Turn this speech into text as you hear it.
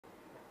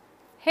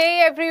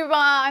Hey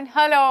everyone,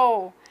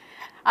 hello.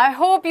 I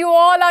hope you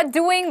all are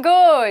doing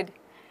good.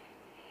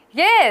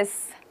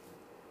 Yes.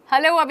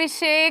 Hello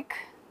Abhishek.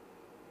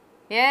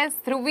 Yes,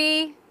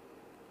 Dhruvi.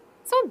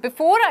 So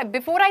before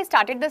I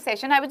started the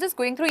session, I was just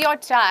going through your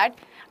chat.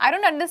 I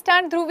don't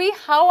understand, Dhruvi,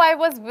 how I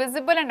was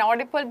visible and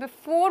audible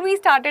before we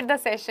started the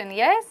session.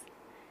 Yes?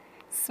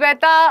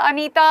 Sweta,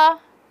 Anita,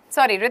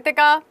 sorry,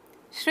 Ritika,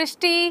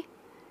 Shrishti.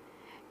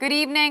 Good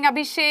evening,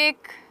 Abhishek,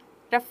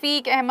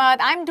 Rafiq, Ahmad.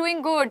 I'm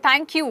doing good,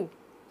 thank you.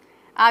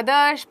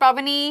 Adarsh,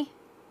 Pavani,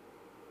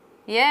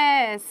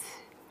 yes,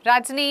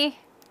 Rajni,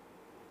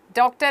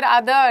 Dr.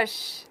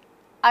 Adarsh,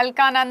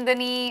 Alka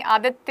Nandani,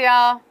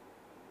 Aditya.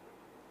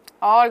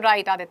 All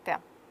right, Aditya.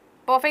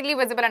 Perfectly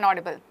visible and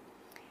audible.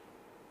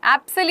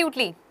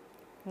 Absolutely.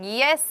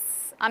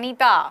 Yes,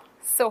 Anita,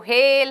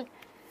 Sohail.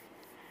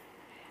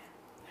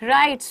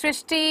 Right,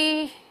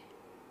 Srishti,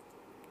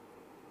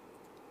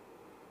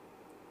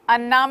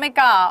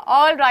 Annamika.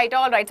 All right,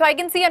 all right. So I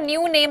can see your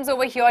new names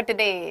over here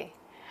today.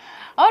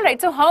 All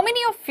right, so how many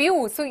of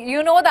you, so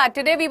you know that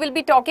today we will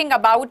be talking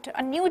about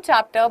a new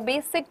chapter,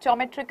 Basic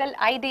Geometrical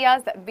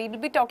Ideas. We will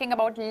be talking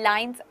about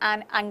lines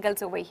and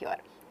angles over here,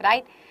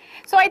 right?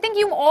 So I think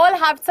you all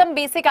have some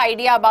basic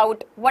idea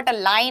about what a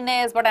line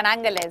is, what an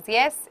angle is,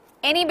 yes?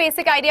 Any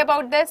basic idea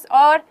about this,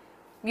 or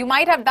you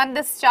might have done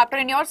this chapter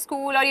in your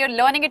school, or you're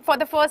learning it for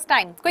the first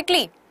time?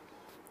 Quickly.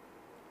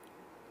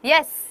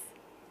 Yes.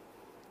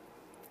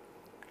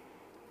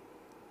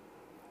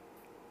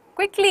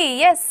 Quickly,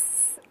 yes.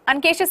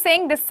 Ankesh is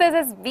saying this is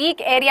his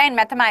weak area in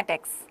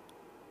mathematics.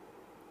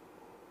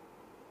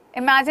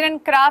 Imagine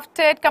and craft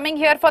it, coming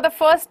here for the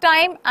first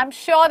time. I'm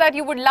sure that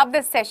you would love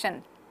this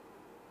session.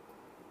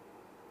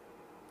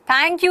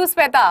 Thank you,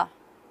 Sweta.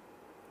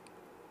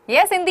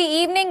 Yes, in the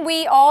evening,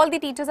 all the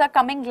teachers are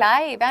coming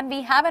live and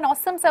we have an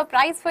awesome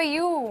surprise for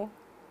you.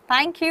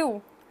 Thank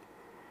you.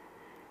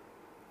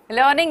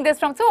 Learning this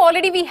from, so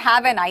already we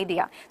have an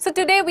idea. So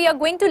today we are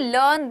going to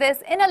learn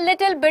this in a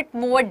little bit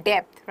more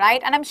depth,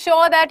 right? And I'm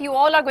sure that you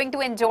all are going to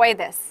enjoy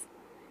this.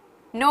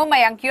 No,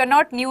 Mayank, you're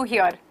not new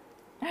here.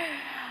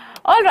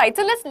 All right,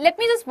 so let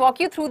me just walk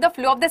you through the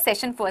flow of the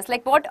session first,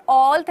 like what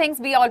all things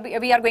we are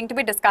going to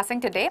be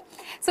discussing today.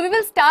 So we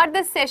will start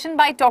this session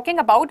by talking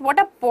about what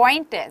a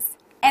point is,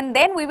 and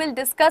then we will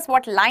discuss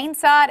what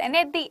lines are, and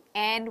at the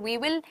end we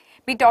will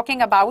be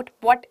talking about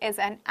what is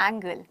an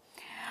angle.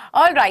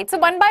 All right, so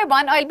one by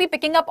one, I'll be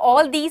picking up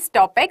all these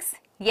topics.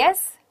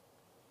 Yes?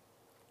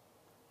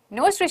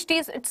 No,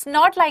 Shrishti, it's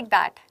not like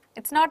that.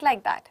 It's not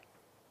like that.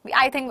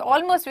 I think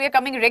almost we are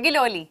coming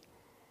regularly.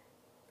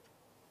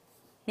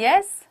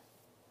 Yes?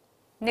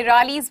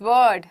 Nirali's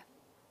word.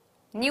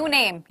 New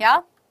name,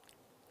 yeah?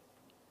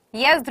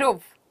 Yes,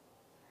 Dhruv.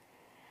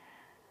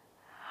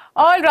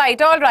 All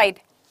right, all right.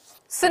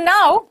 So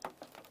now,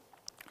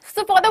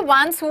 so for the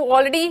ones who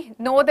already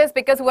know this,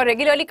 because who are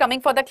regularly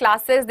coming for the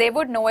classes, they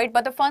would know it.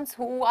 But the ones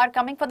who are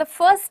coming for the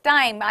first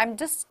time, I'm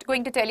just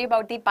going to tell you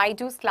about the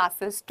BYJU'S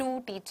classes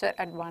to Teacher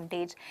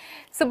Advantage.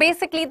 So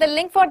basically, the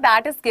link for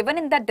that is given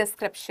in the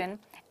description,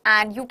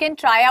 and you can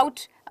try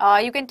out,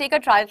 you can take a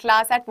trial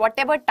class at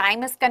whatever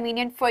time is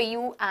convenient for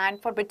you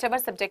and for whichever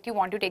subject you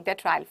want to take the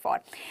trial for.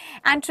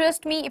 And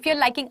trust me, if you're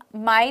liking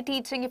my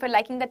teaching, if you're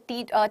liking the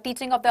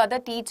teaching of the other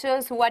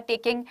teachers who are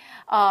taking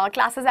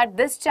classes at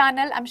this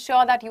channel, I'm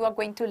sure that you are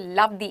going to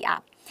love the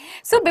app.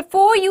 So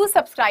before you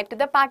subscribe to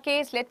the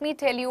package, let me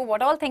tell you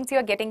what all things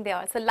you're getting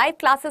there. So live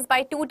classes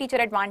by 2 Teacher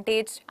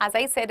Advantage. As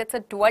I said, it's a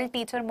dual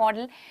teacher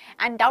model,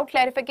 and doubt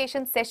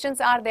clarification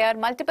sessions are there.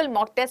 Multiple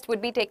mock tests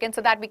would be taken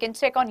so that we can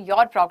check on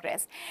your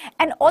progress.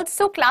 And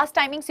also class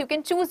timings, you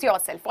can choose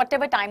yourself,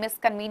 whatever time is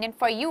convenient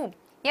for you.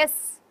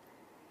 Yes.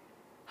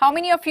 How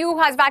many of you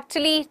have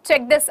actually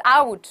checked this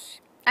out?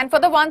 And for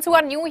the ones who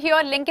are new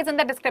here, link is in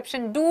the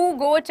description. Do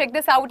go check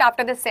this out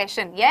after this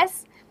session.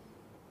 Yes.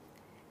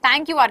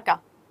 Thank you, Arka.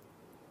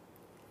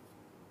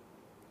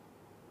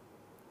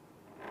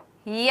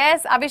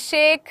 Yes,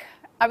 Abhishek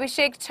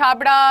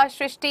Chabra,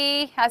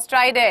 Shrishti has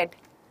tried it.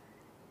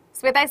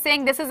 Sweta is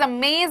saying this is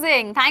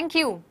amazing. Thank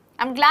you.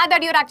 I'm glad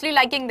that you're actually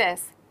liking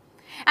this.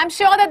 I'm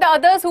sure that the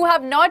others who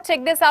have not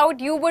checked this out,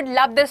 you would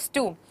love this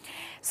too.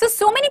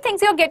 So many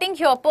things you're getting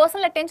here.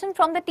 Personal attention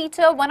from the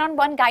teacher,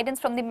 one-on-one guidance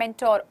from the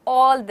mentor.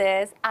 All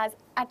this at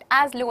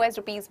as low as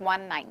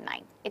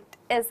 ₹199. It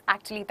is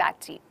actually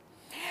that cheap.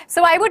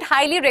 So I would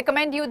highly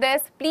recommend you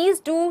this. Please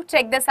do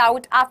check this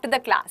out after the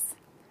class.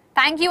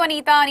 Thank you,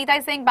 Anita. Anita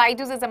is saying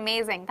BYJU'S is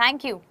amazing.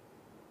 Thank you.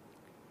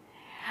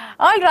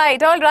 All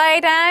right.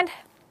 And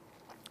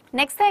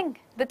next thing,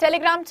 the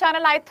Telegram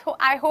channel,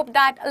 I hope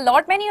that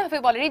many of you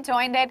have already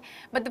joined it.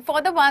 But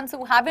for the ones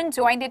who haven't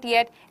joined it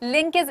yet,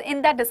 link is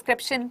in the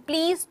description.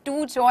 Please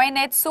do join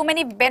it. So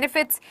many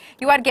benefits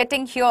you are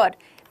getting here.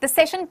 The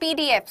session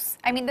PDFs,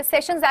 I mean the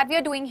sessions that we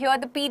are doing here,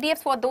 the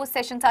PDFs for those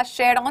sessions are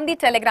shared on the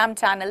Telegram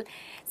channel.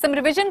 Some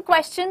revision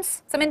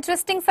questions, some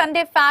interesting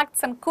Sunday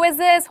facts, some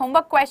quizzes,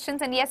 homework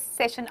questions, and yes,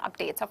 session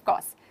updates, of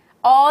course.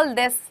 All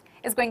this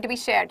is going to be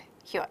shared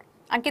here.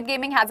 Ankit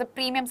Gaming has a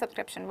premium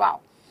subscription.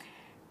 Wow.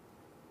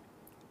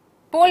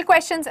 Poll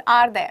questions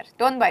are there.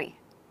 Don't worry.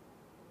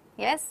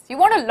 Yes, you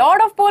want a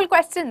lot of poll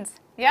questions.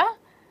 Yeah?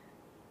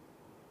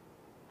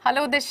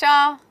 Hello,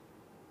 Disha.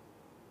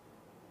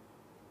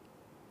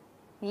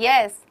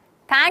 Yes,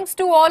 thanks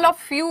to all of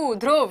you,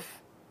 Dhruv.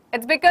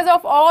 It's because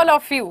of all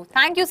of you.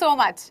 Thank you so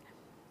much.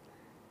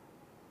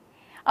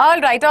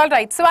 All right, all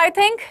right. So I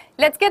think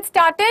let's get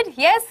started.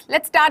 Yes,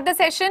 let's start the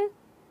session.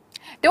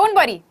 Don't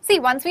worry. See,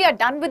 once we are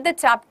done with the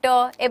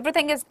chapter,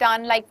 everything is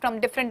done, like from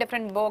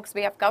different books,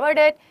 we have covered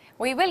it.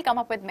 We will come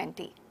up with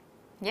Menti.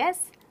 Yes?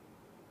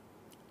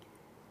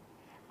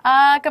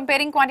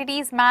 Comparing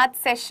quantities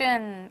math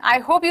session. I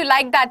hope you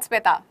like that,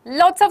 Sweta.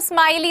 Lots of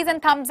smileys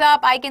and thumbs up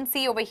I can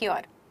see over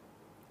here.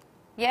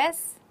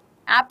 Yes?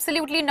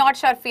 Absolutely not,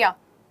 Sharfia.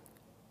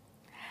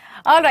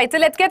 All right, so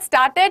let's get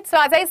started. So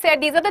as I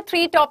said, these are the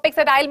 3 topics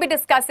that I'll be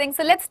discussing.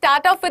 So let's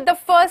start off with the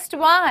first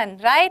one,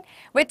 right?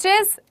 Which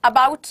is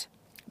about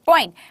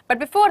point. But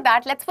before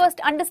that, let's first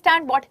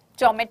understand what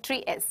geometry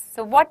is.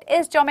 So what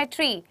is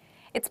geometry?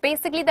 It's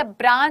basically the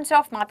branch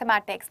of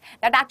mathematics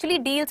that actually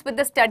deals with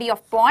the study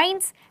of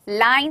points,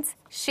 lines,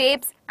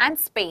 shapes, and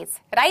space,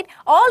 right?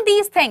 All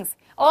these things,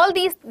 all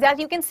these that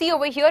you can see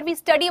over here, we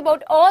study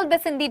about all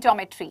this in the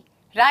geometry,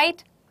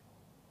 right?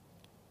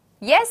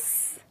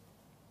 Yes?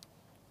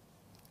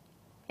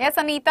 Yes,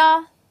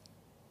 Anita?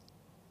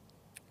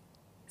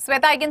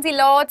 Sweta, I can see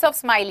lots of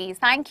smileys.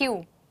 Thank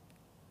you.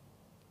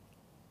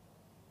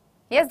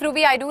 Yes,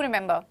 Dhruvi, I do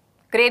remember.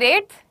 Grade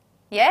 8th?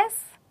 Yes?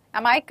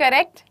 Am I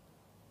correct?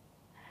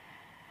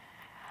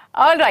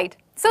 All right.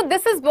 So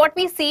this is what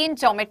we see in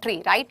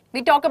geometry, right?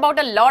 We talk about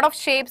a lot of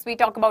shapes. We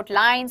talk about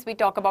lines. We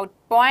talk about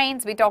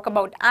points. We talk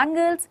about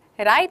angles,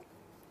 right?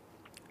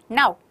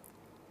 Now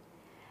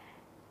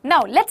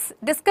let's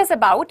discuss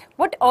about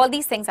what all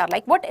these things are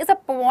like. What is a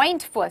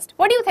point first?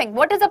 What do you think?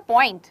 What is a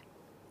point?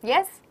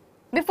 Yes?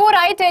 Before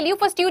I tell you,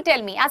 first you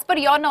tell me. As per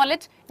your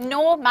knowledge,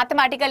 no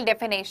mathematical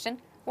definition.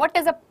 What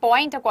is a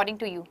point according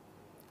to you?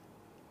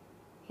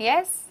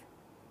 Yes?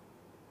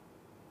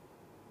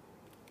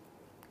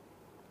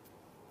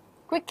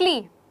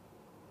 Quickly.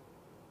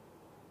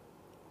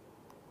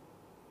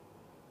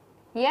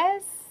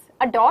 Yes?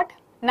 A dot?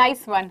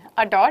 Nice one.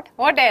 A dot.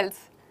 What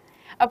else?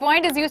 A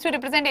point is used to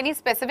represent any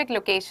specific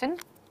location.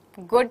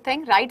 Good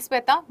thing, right,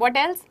 Sweta? What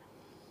else?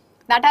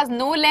 That has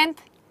no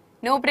length,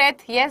 no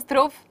breadth. Yes,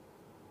 Dhruv?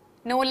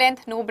 No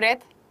length, no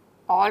breadth.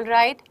 All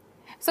right.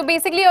 So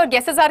basically, your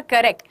guesses are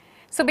correct.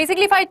 So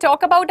basically, if I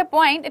talk about a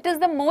point, it is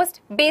the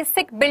most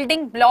basic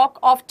building block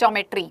of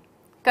geometry.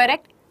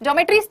 Correct?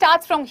 Geometry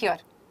starts from here.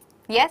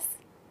 Yes?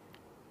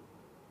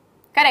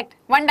 Correct.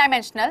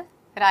 One-dimensional,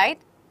 right?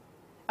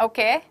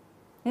 Okay.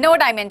 No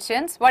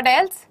dimensions. What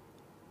else?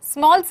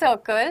 Small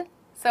circle.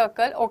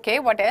 Circle, okay,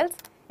 what else?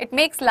 It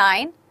makes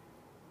line,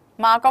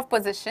 mark of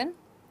position.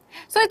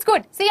 So it's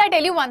good. See, I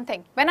tell you one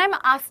thing. When I'm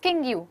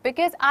asking you,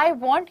 because I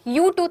want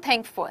you to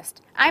think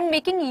first. I'm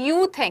making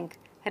you think,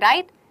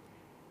 right?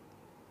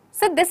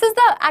 So this is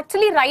the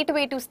actually right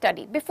way to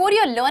study. Before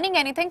you're learning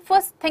anything,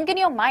 first think in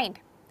your mind,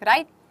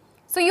 right?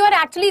 So you are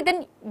actually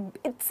then,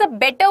 it's a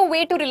better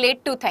way to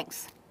relate to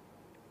things.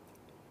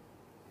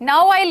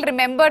 Now I'll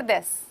remember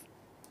this.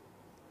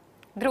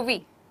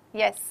 Dhruvi,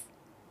 yes.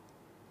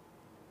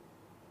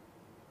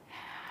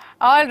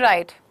 All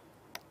right.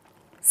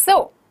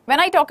 So, when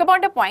I talk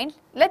about a point,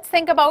 let's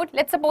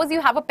suppose you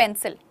have a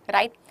pencil,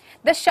 right?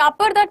 The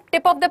sharper the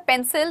tip of the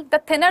pencil, the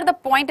thinner the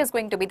point is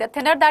going to be, the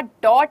thinner that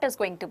dot is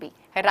going to be,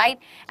 right?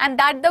 And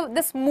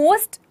this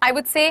most, I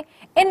would say,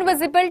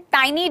 invisible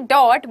tiny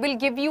dot will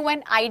give you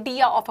an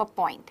idea of a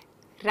point,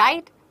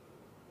 right?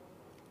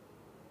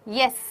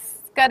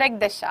 Yes, correct,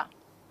 Disha.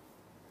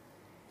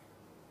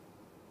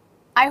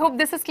 I hope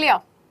this is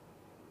clear.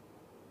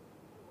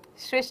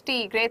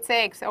 Shrishti, grade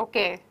 6,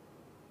 okay.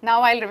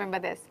 Now I'll remember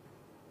this.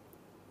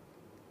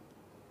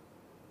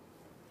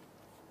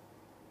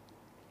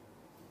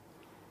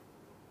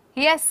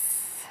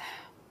 Yes.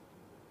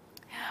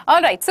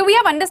 All right, so we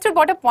have understood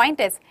what a point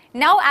is.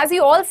 Now, as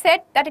you all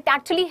said, that it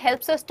actually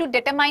helps us to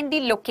determine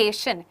the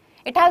location.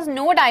 It has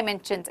no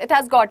dimensions. It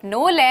has got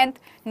no length,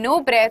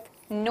 no breadth,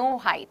 no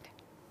height.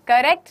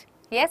 Correct?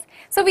 Yes.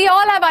 So we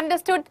all have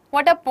understood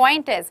what a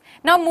point is.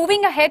 Now,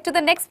 moving ahead to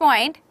the next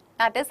point,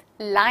 that is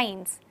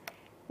lines.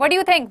 What do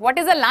you think? What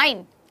is a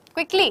line?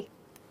 Quickly.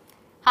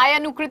 Hi,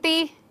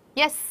 Anukriti.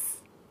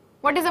 Yes.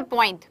 What is a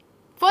point?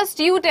 First,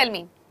 you tell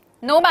me.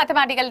 No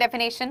mathematical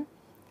definition.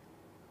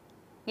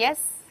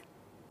 Yes.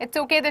 It's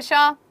okay,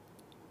 Disha.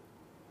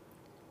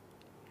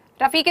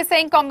 Rafiq is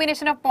saying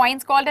combination of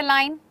points called a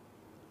line.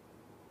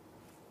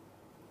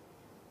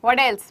 What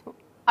else?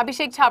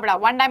 Abhishek Chabra,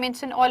 one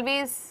dimension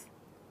always.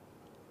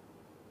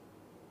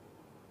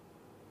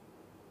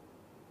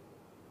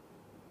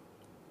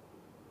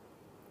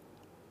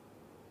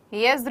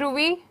 Yes,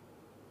 Dhruvi.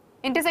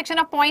 Intersection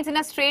of points in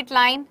a straight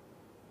line.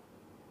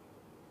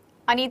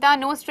 Anita,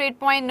 no straight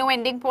point, no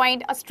ending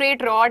point, a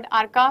straight rod,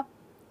 arca,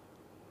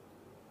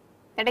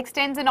 that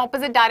extends in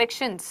opposite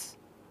directions.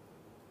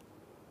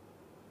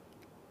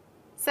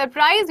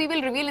 Surprise, we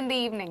will reveal in the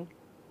evening.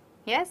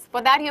 Yes,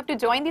 for that you have to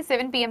join the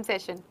 7 p.m.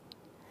 session.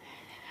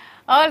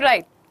 All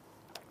right.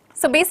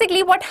 So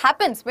basically what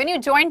happens when you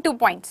join 2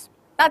 points?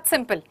 That's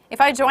simple.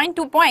 If I join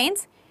 2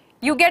 points,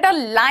 you get a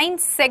line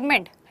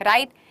segment,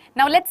 right?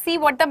 Now let's see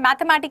what the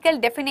mathematical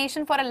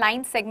definition for a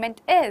line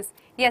segment is.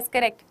 Yes,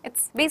 correct.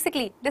 It's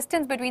basically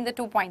distance between the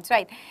 2 points,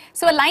 right?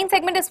 So a line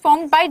segment is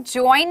formed by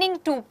joining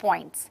 2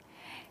 points.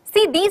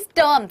 See these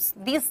terms,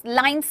 these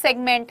line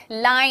segment,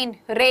 line,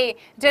 ray,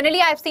 generally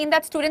I've seen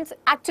that students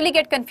actually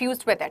get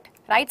confused with it,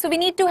 right? So we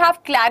need to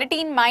have clarity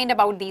in mind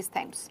about these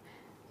things.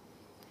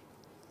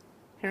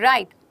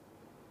 Right.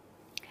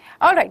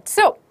 All right,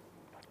 so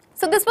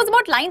this was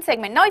about line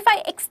segment. Now if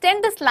I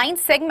extend this line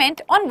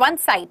segment on one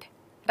side,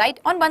 right?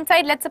 On one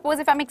side, let's suppose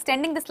if I'm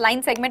extending this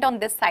line segment on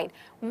this side,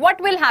 what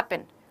will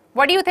happen?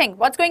 What do you think?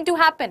 What's going to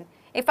happen?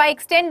 If I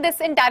extend this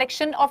in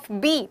direction of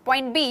B,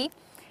 point B,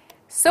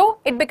 so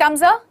it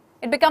becomes a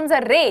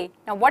ray.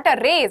 Now what a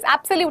ray is?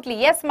 Absolutely,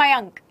 yes,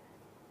 Mayank.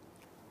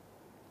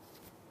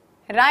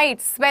 Right,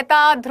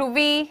 Sweta,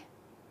 Dhruvi,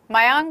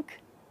 Mayank.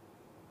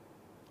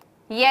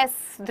 Yes,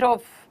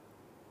 Dhruv.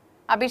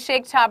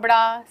 Abhishek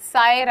Chabda,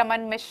 Sai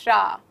Raman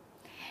Mishra.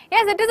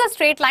 Yes, it is a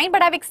straight line,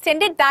 but I've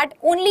extended that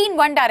only in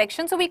one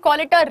direction, so we call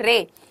it a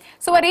ray.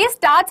 So a ray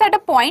starts at a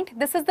point,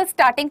 this is the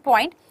starting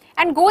point,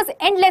 and goes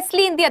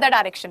endlessly in the other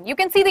direction. You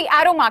can see the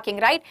arrow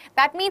marking, right?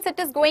 That means it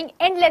is going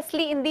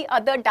endlessly in the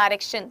other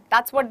direction.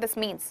 That's what this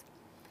means.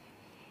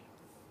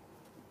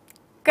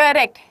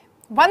 Correct.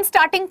 One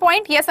starting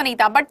point, yes,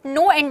 Anita, but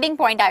no ending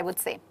point, I would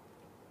say.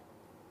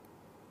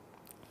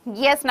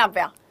 Yes,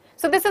 Navya.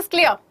 So this is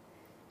clear.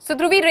 So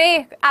Dhruvi,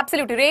 ray,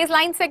 absolutely, ray is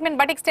line segment,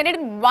 but extended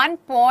in one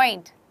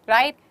point,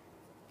 right?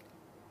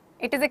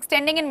 It is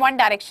extending in one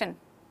direction.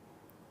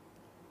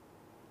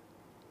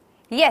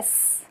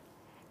 Yes.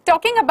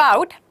 Talking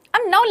about,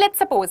 now let's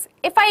suppose,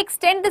 if I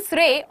extend this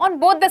ray on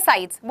both the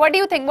sides, what do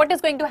you think? What is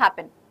going to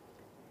happen?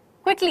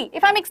 Quickly,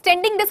 if I'm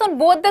extending this on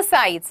both the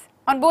sides,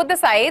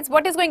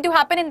 what is going to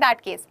happen in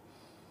that case?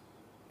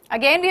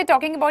 Again, we are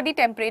talking about the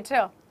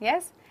temperature,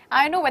 yes?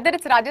 I know whether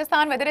it's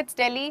Rajasthan, whether it's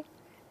Delhi,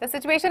 the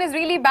situation is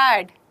really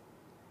bad.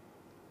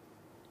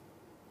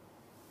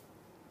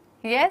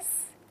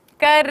 Yes,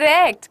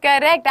 correct,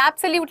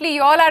 absolutely,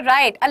 you all are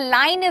right. A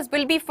line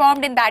will be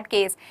formed in that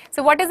case.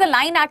 So what is a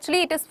line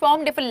actually? It is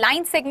formed if a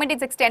line segment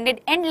is extended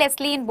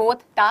endlessly in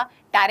both the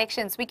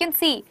directions. We can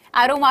see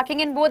arrow marking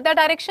in both the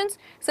directions.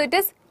 So it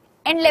is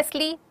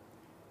endlessly,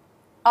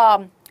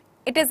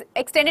 it is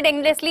extended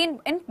endlessly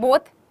in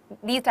both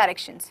these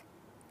directions.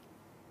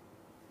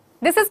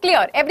 This is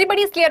clear.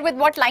 Everybody is clear with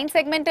what line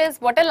segment is,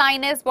 what a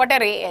line is, what a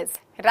ray is,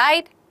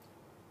 right?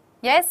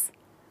 Yes?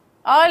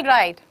 All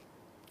right.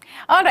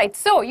 All right,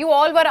 so you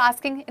all were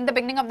asking in the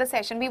beginning of the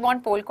session, we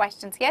want poll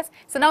questions, yes?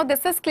 So now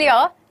this is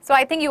clear. So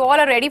I think you all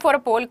are ready for a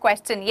poll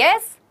question,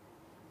 yes?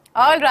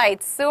 All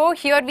right, so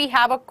here we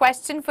have a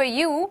question for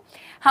you.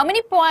 How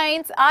many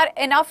points are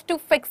enough to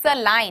fix a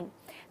line?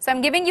 So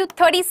I'm giving you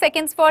 30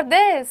 seconds for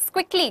this,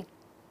 quickly.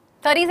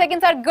 30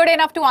 seconds are good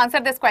enough to answer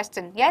this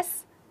question,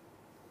 yes?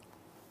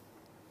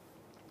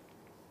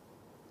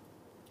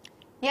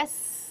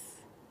 Yes.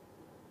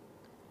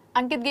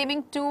 Ankit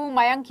Gaming 2,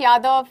 Mayank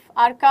Yadav,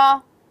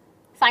 Arka,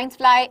 Science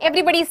Fly,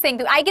 everybody is saying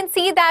 2. I can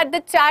see that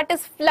the chat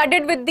is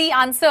flooded with the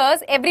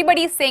answers.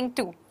 Everybody is saying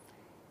 2.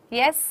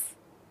 Yes.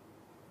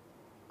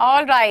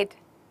 All right.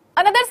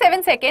 Another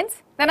 7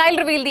 seconds, then I'll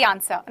reveal the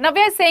answer.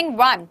 Navya is saying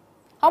 1.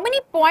 How many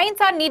points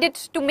are needed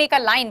to make a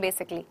line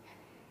basically?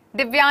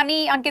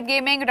 Divyani, Ankit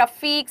Gaming,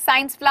 Rafiq,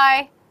 Science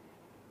Fly.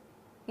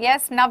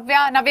 Yes,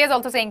 Navya. Navya is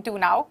also saying 2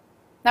 now.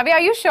 Navya,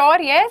 are you sure?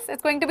 Yes,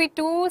 it's going to be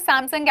 2.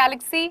 Samsung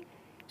Galaxy,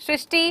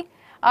 Shrishti.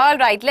 All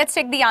right, let's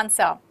check the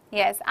answer.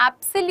 Yes,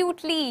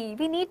 absolutely.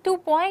 We need 2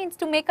 points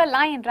to make a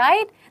line,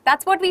 right?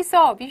 That's what we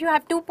saw. If you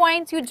have 2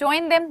 points, you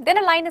join them, then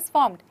a line is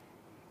formed.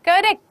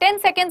 Correct. 10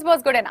 seconds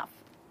was good enough.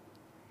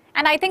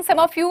 And I think some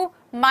of you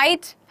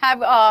might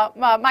have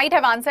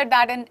answered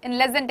that in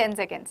less than 10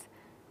 seconds.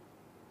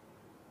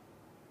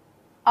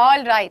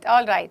 All right,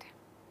 all right.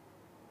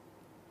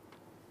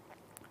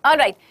 All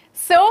right.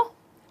 So,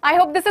 I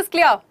hope this is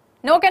clear.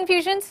 No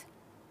confusions?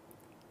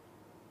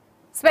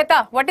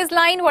 Sweta, what is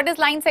line? What is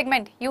line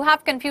segment? You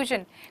have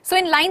confusion. So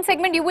in line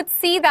segment, you would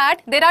see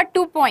that there are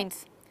 2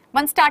 points.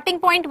 One starting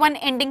point, one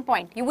ending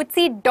point. You would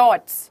see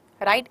dots,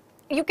 right?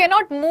 You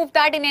cannot move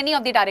that in any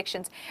of the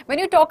directions. When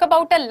you talk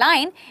about a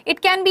line,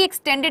 it can be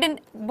extended in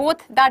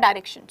both the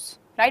directions,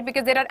 right?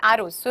 Because there are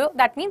arrows. So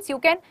that means you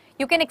can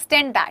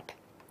extend that.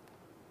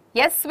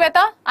 Yes,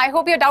 Sweta, I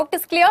hope your doubt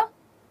is clear.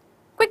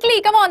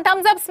 Quickly, come on,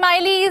 thumbs up,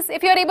 smileys,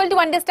 if you're able to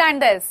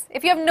understand this.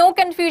 If you have no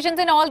confusions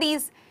in all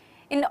these,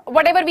 in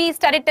whatever we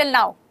studied till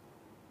now.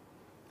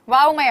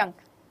 Wow, Mayank.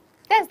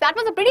 Yes, that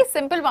was a pretty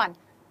simple one.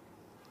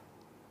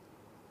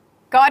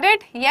 Got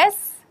it?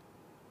 Yes.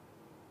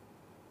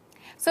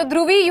 So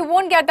Dhruvi, you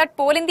won't get that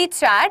poll in the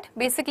chat.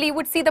 Basically, you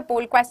would see the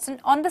poll question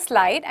on the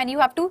slide and you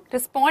have to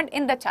respond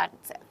in the chat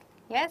itself.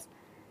 Yes.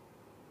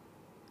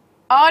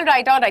 All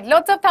right, all right.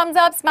 Lots of thumbs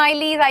up,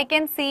 smileys, I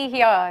can see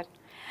here.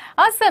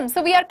 Awesome.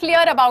 So we are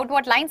clear about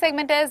what line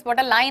segment is, what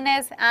a line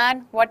is,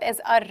 and what is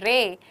a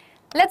ray.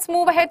 Let's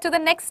move ahead to the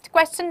next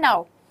question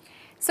now.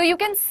 So you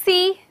can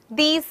see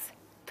these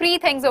three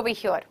things over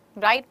here,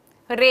 right?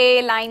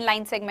 Ray, line,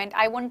 line segment.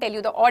 I won't tell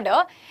you the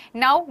order.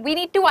 Now we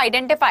need to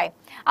identify.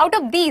 Out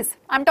of these,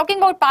 I'm talking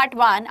about part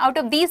 1, out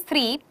of these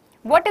three,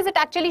 what is it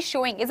actually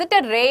showing? Is it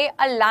a ray,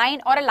 a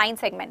line, or a line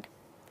segment?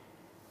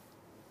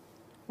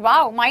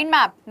 Wow, mind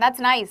map. That's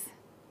nice.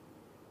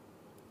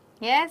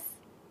 Yes.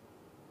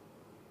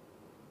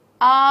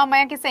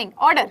 Mayank is saying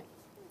order.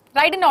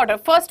 Right in order.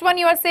 First one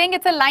you are saying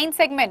it's a line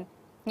segment.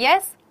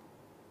 Yes?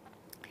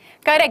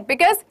 Correct,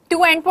 because two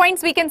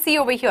endpoints we can see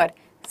over here.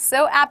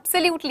 So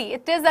absolutely,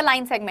 it is a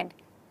line segment.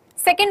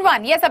 Second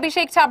one, yes,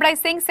 Abhishek Chabra is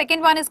saying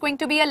second one is going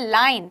to be a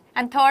line.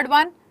 And third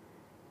one,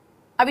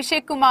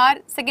 Abhishek Kumar,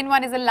 second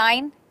one is a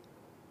line.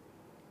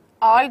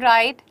 All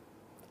right.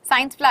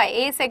 Science Fly,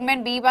 A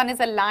segment, B1 is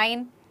a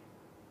line.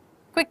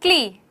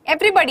 Quickly,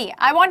 everybody,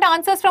 I want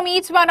answers from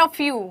each one of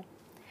you.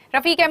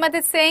 Rafiq Ahmed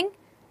is saying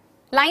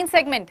line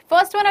segment.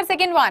 First one or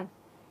second one?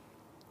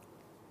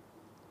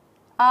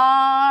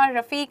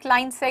 Rafiq,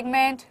 line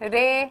segment,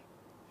 ray.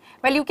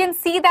 Well, you can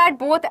see that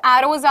both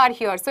arrows are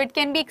here. So it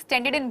can be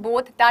extended in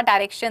both the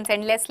directions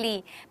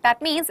endlessly.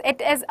 That means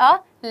it is a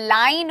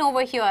line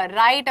over here.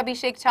 Right,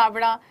 Abhishek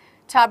Chabra,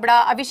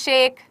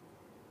 Abhishek.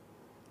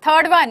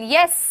 Third one,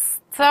 yes.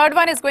 Third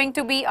one is going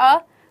to be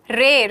a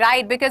ray,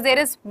 right? Because there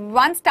is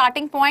one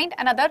starting point,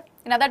 another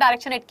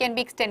direction it can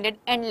be extended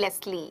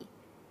endlessly.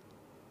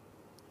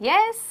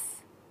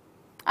 Yes.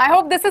 I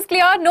hope this is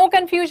clear. No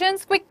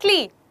confusions.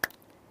 Quickly.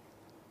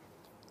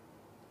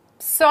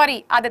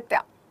 Sorry,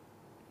 Aditya.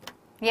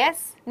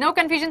 Yes, no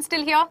confusion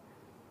still here.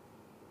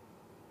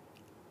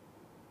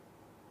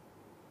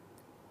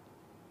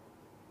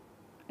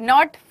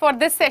 Not for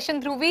this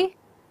session, Dhruvi.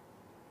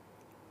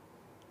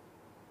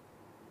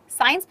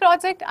 Science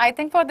project, I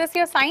think for this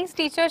your science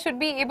teacher should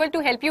be able to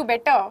help you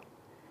better.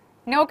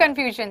 No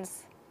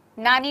confusions.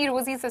 Nani,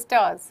 Rosie,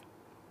 sisters.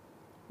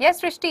 Yes,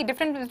 Srishti,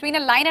 difference between a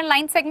line and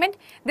line segment.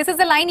 This is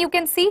a line you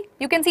can see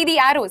the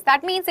arrows.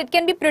 That means it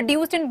can be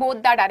produced in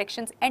both the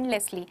directions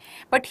endlessly.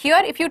 But here,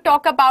 if you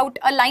talk about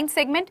a line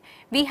segment,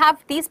 we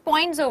have these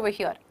points over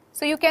here.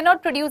 So you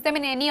cannot produce them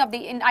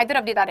in either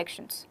of the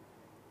directions.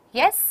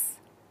 Yes?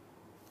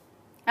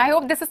 I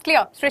hope this is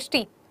clear,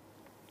 Srishti.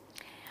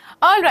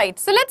 All right,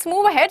 so let's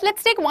move ahead.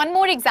 Let's take one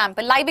more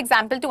example, live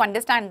example to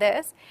understand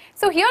this.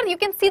 So here you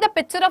can see the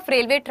picture of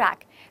railway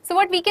track. So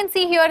what we can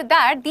see here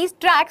that these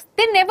tracks,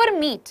 they never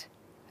meet,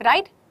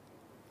 right?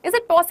 Is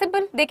it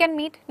possible they can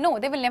meet? No,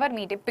 they will never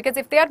meet it, because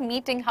if they are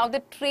meeting, how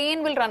the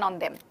train will run on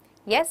them?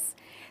 Yes.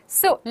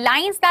 So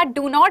lines that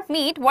do not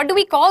meet, what do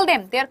we call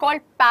them? They are called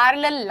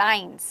parallel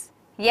lines.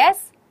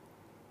 Yes?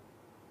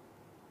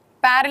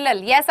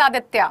 Parallel. Yes,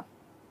 Aditya.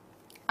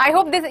 I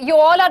hope you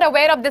all are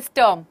aware of this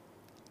term.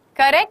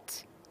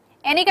 Correct?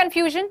 Any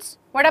confusions?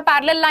 What are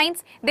parallel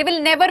lines? They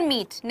will never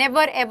meet,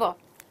 never ever.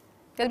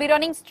 They'll be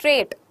running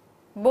straight,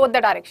 both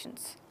the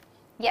directions.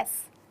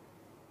 Yes.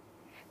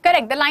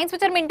 Correct. The lines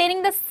which are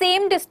maintaining the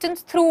same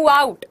distance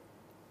throughout,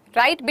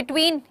 right,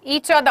 between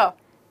each other,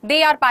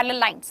 they are parallel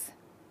lines.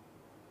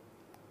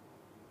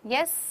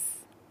 Yes.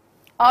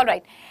 All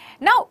right.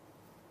 Now,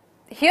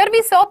 here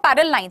we saw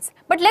parallel lines,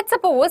 but let's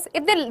suppose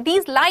if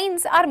these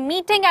lines are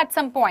meeting at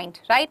some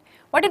point, right?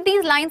 What if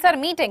these lines are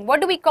meeting?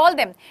 What do we call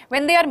them?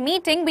 When they are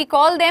meeting, we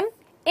call them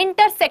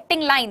intersecting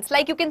lines,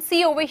 like you can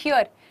see over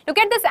here. Look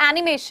at this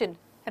animation,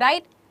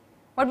 right?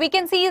 What we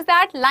can see is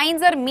that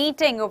lines are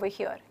meeting over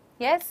here.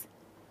 Yes?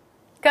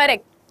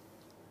 Correct.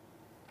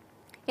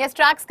 Yes,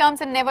 tracks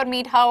comes and never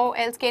meet. How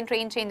else can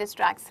train change its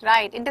tracks?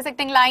 Right.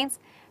 Intersecting lines.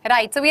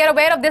 Right. So we are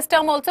aware of this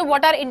term also.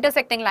 What are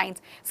intersecting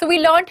lines? So we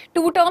learned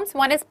two terms.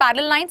 One is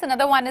parallel lines.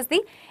 Another one is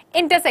the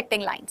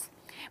intersecting lines.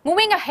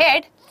 Moving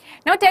ahead.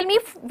 Now tell me,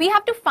 we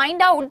have to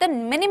find out the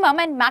minimum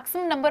and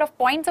maximum number of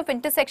points of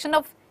intersection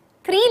of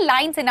three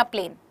lines in a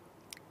plane.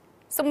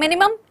 So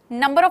minimum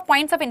number of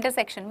points of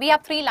intersection. We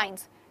have three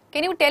lines.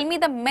 Can you tell me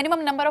the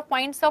minimum number of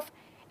points of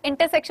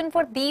intersection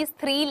for these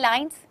three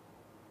lines?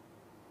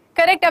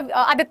 Correct,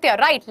 Aditya,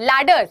 right.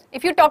 Ladder.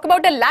 If you talk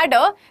about a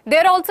ladder,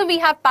 there also we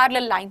have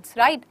parallel lines,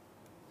 right?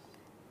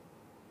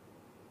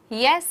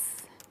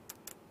 Yes.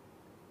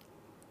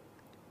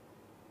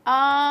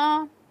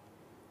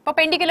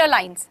 Perpendicular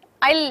lines.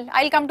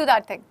 I'll come to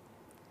that thing.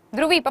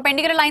 Dhruvi,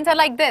 perpendicular lines are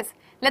like this.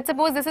 Let's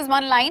suppose this is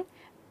one line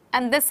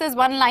and this is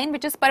one line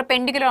which is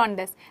perpendicular on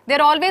this.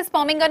 They're always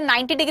forming a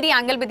 90-degree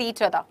angle with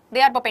each other.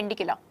 They are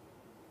perpendicular.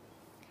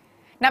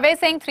 Nave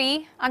saying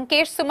 3,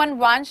 Ankesh Suman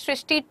 1,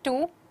 Shrishti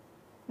 2,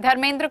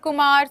 Dharmendra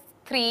Kumar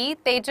 3,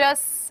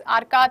 Tejas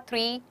Arka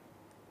 3.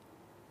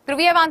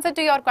 Dhruvi, have answered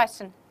to your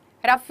question.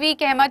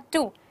 Rafiq Ahmed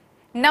 2.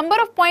 Number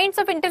of points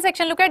of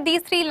intersection. Look at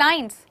these three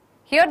lines.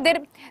 Here,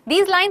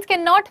 these lines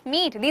cannot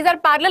meet. These are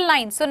parallel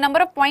lines. So, number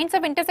of points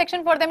of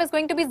intersection for them is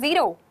going to be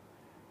 0.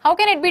 How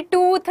can it be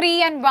 2,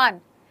 3 and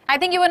 1? I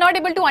think you were not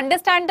able to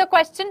understand the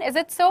question. Is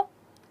it so?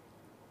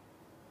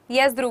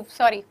 Yes, Dhruv.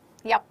 Sorry.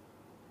 Yep.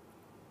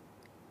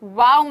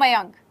 Wow,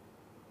 Mayank.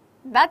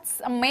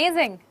 That's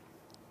amazing.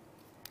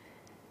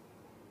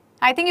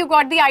 I think you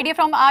got the idea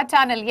from our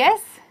channel.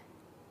 Yes?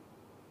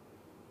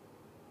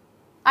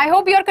 I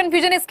hope your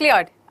confusion is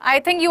cleared. I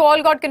think you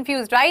all got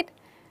confused, right?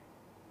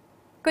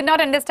 Could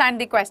not understand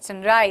the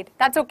question, right?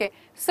 That's okay.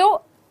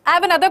 So, I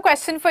have another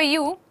question for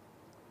you.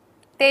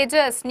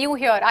 Tejas, new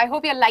here. I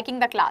hope you're liking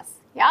the class.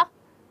 Yeah?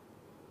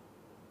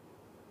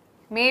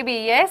 Maybe,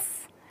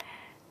 yes?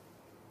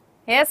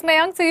 Yes,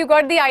 Mayank, so you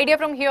got the idea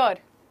from here.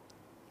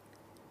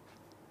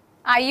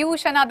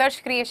 Ayush and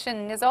Adarsh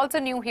creation is also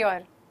new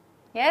here.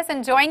 Yes,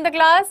 enjoying the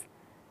class?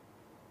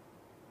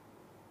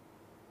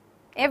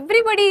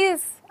 Everybody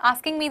is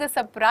asking me the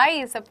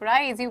surprise.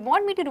 You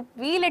want me to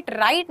reveal it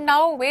right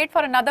now? Wait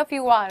for another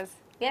few hours.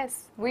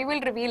 Yes, we will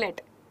reveal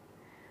it.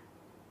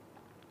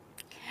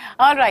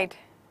 All right.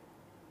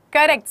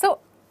 Correct. So,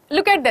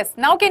 look at this.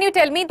 Now, can you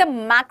tell me the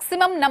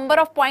maximum number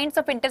of points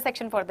of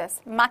intersection for this?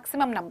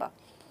 Maximum number.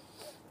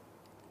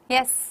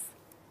 Yes.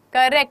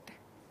 Correct.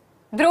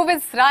 Dhruv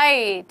is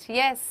right.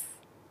 Yes.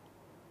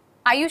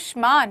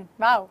 Ayushman.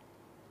 Wow.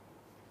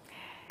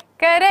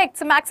 Correct.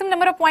 So, maximum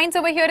number of points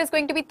over here is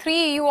going to be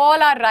 3. You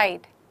all are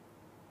right.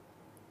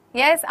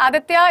 Yes,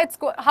 Aditya,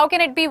 how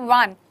can it be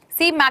 1?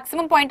 See,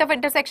 maximum point of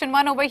intersection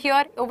 1 over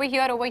here, over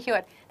here, over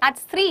here.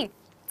 That's 3.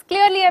 It's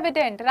clearly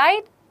evident,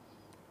 right?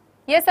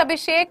 Yes,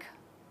 Abhishek,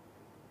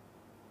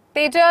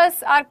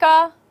 Tejas,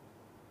 Arka,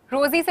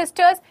 Rosie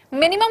sisters,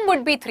 minimum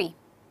would be 3,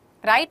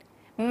 right?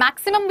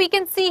 Maximum we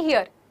can see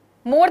here.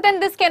 More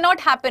than this cannot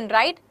happen,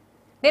 right?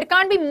 There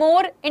can't be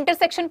more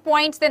intersection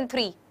points than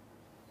 3.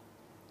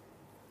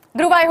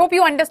 Dhruv, I hope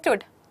you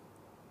understood.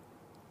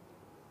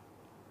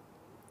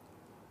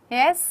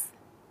 Yes?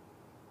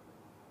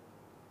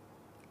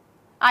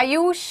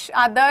 Ayush,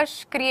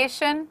 Adarsh,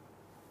 creation.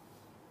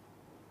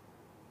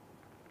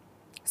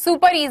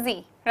 Super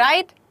easy,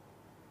 right?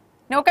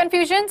 No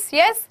confusions?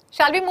 Yes?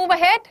 Shall we move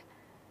ahead?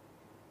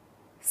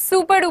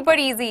 Super duper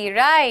easy,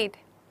 right?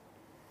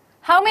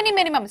 How many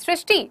minimums?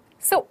 Srishti,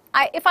 so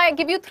if I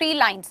give you 3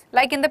 lines,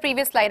 like in the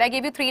previous slide, I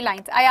gave you 3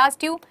 lines. I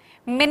asked you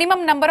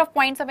minimum number of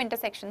points of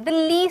intersection, the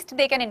least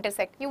they can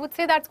intersect. You would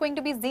say that's going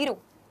to be 0.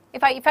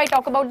 If I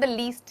talk about the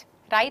least,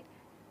 right?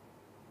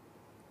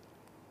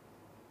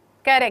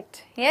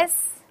 Correct.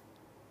 Yes.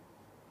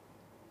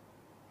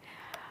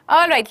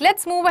 All right,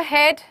 let's move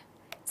ahead.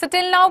 So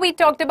till now we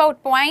talked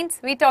about points,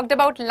 we talked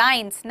about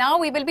lines. Now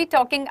we will be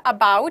talking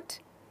about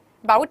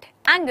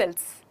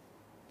angles.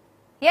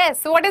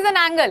 Yes, so what is an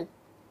angle?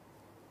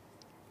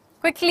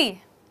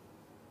 Quickly.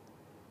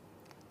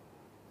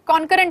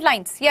 Concurrent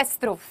lines. Yes,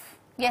 Dhruv.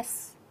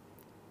 Yes.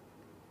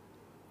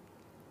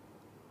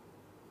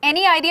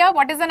 Any idea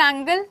what is an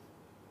angle?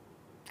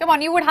 Come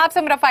on, you would have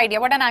some rough idea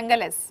what an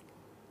angle is.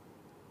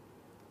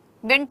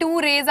 When 2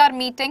 rays are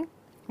meeting,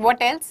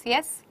 what else?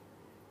 Yes.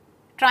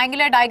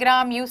 Triangular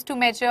diagram used to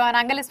measure. An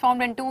angle is formed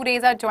when 2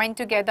 rays are joined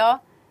together.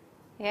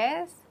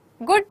 Yes.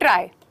 Good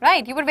try.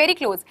 Right, you were very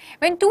close.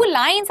 When 2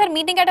 lines are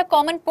meeting at a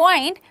common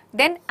point,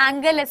 then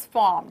angle is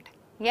formed.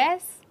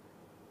 Yes.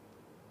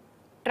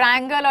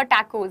 Triangle or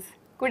tacos.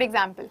 Good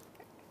example.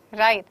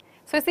 Right.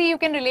 So see, you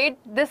can relate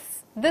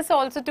this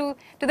also to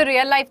the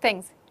real life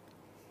things.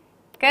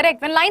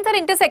 Correct. When lines are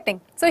intersecting.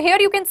 So here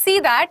you can see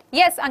that,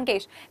 yes,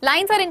 Ankesh,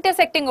 lines are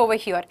intersecting over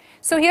here.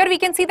 So here we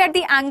can see that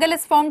the angle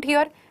is formed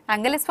here.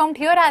 Angle is formed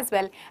here as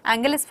well.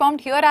 Angle is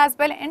formed here as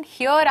well and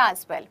here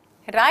as well.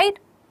 Right?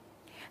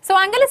 So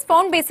angle is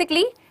formed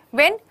basically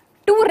when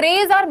 2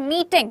 rays are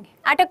meeting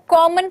at a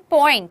common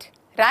point.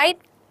 Right?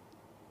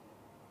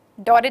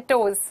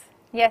 Doritos.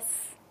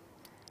 Yes.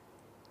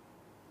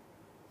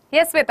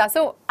 Yes, Sveta.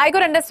 So I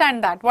could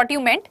understand that, what you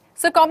meant.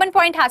 So common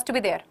point has to be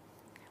there.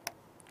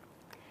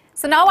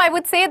 So now I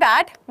would say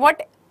that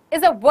what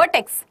is a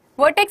vertex?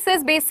 Vertex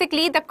is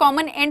basically the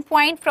common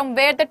endpoint from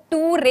where the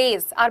 2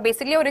 rays are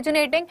basically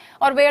originating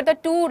or where the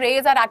 2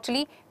 rays are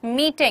actually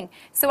meeting.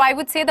 So I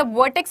would say the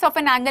vertex of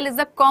an angle is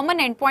the common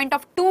endpoint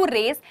of 2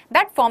 rays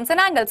that forms an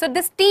angle. So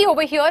this T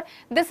over here,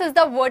 this is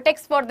the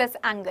vertex for this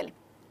angle.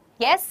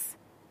 Yes?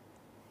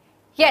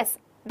 Yes,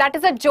 that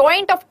is a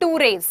joint of 2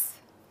 rays.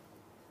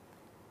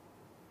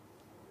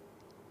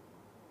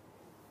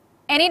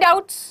 Any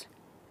doubts?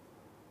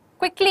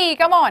 Quickly,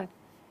 come on.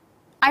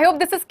 I hope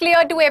this is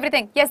clear to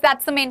everything. Yes,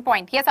 that's the main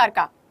point. Yes,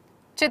 Arka.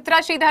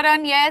 Chitra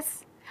Sridharan,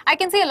 yes. I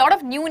can see a lot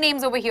of new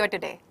names over here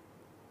today.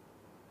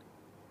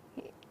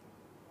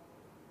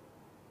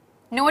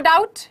 No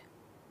doubt?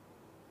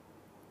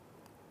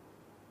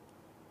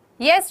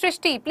 Yes,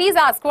 Srishti, please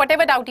ask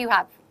whatever doubt you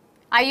have.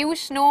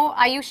 Ayush, no.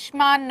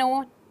 Ayushman,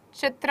 no.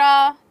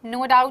 Chitra,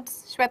 no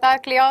doubts.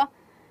 Shweta, clear.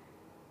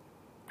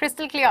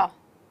 Crystal clear.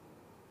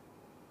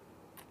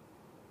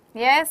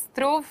 Yes,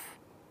 Dhruv.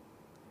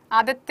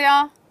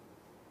 Aditya,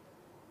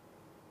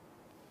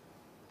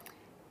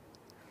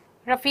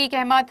 Rafiq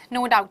Ahmad,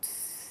 no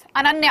doubts.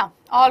 Ananya,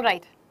 all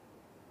right.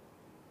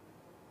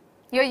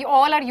 You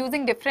all are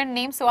using different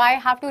names, so I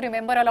have to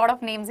remember a lot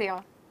of names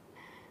here.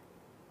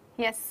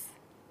 Yes.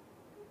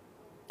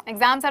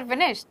 Exams are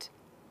finished.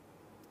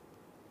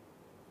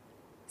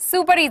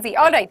 Super easy,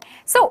 all right.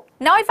 So,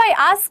 now if I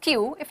ask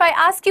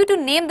you to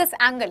name this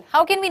angle,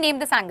 how can we name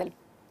this angle?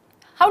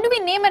 How do we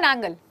name an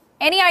angle?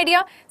 Any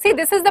idea? See,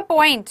 this is the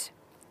point.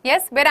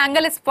 Yes, where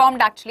angle is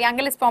formed actually.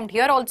 Angle is formed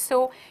here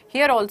also,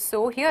 here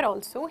also, here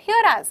also,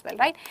 here as well,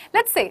 right?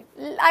 Let's say,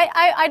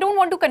 I don't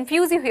want to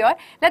confuse you here.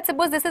 Let's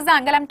suppose this is the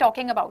angle I'm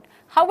talking about.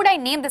 How would I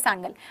name this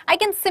angle? I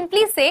can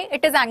simply say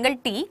it is angle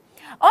T,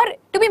 or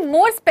to be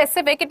more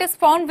specific, it is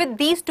formed with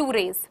these two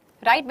rays,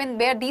 right?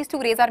 Where these two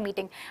rays are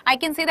meeting. I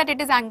can say that it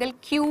is angle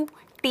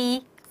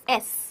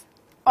QTS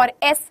or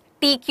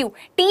STQ.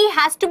 T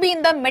has to be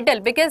in the middle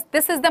because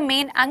this is the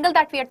main angle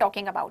that we are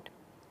talking about.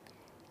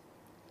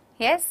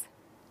 Yes?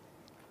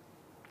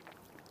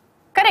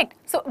 Correct.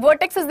 So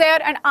vertex is there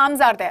and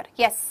arms are there.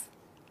 Yes.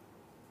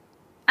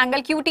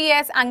 Angle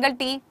QTS, angle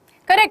T.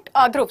 Correct,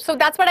 Dhruv. So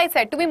that's what I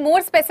said. To be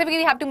more specific,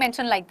 we have to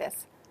mention like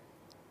this.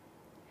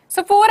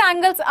 So 4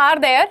 angles are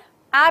there.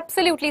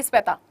 Absolutely,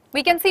 Sweta.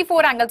 We can see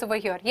 4 angles over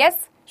here.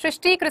 Yes.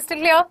 Shrishti, crystal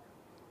clear?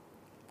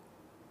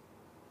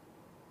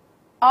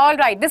 All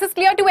right. This is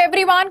clear to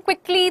everyone.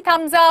 Quickly,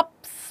 thumbs up,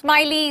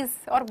 smileys,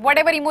 or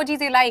whatever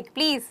emojis you like.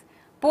 Please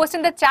post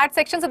in the chat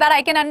section so that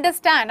I can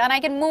understand and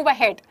I can move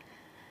ahead.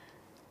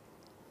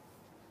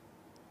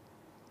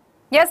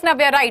 Yes,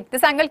 Navya, right.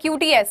 This angle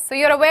QTS. So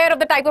you're aware of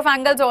the type of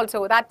angles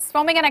also. That's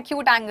forming an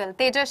acute angle.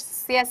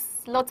 Tejas, yes,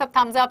 lots of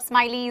thumbs up,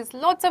 smileys,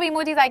 lots of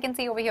emojis I can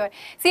see over here.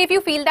 See, if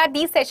you feel that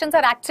these sessions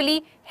are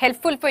actually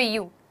helpful for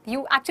you,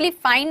 you actually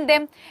find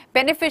them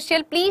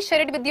beneficial, please share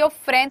it with your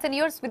friends and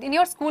within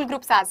your school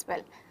groups as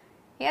well.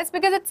 Yes,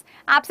 because it's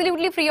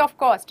absolutely free of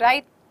cost,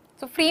 right?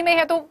 So free mein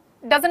hai to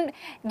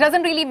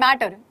doesn't really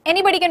matter.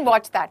 Anybody can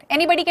watch that.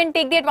 Anybody can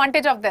take the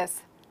advantage of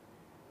this.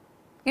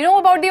 You know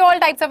about the all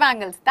types of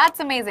angles. That's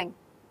amazing.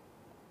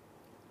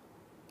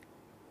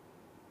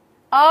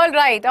 All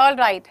right, all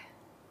right.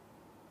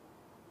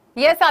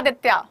 Yes,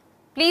 Aditya,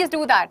 please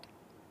do that.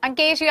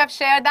 Ankesh, you have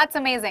shared, that's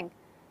amazing.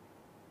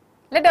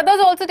 Let others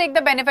also take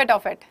the benefit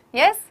of it.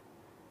 Yes?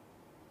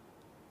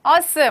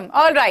 Awesome,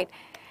 all right.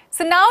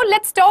 So now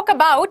let's talk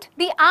about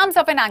the arms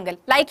of an angle.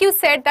 Like you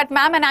said that,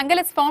 ma'am, an angle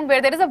is formed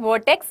where there is a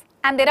vertex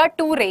and there are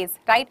 2 rays,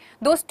 right?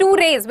 Those 2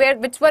 rays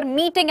which were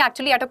meeting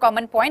actually at a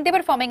common point, they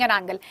were forming an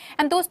angle.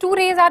 And those 2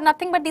 rays are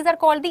nothing but these are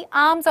called the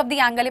arms of the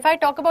angle. If I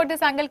talk about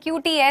this angle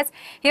QTS,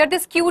 here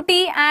this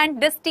QT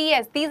and this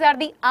TS, these are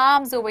the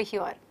arms over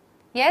here.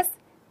 Yes?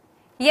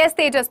 Yes,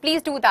 Tejas,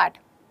 please do that.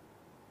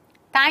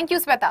 Thank you,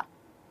 Sweta.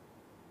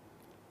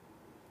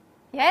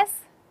 Yes?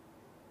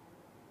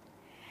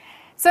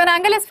 So an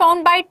angle is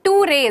formed by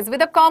 2 rays with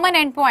a common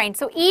endpoint.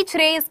 So each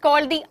ray is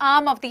called the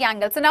arm of the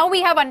angle. So now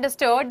we have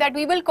understood that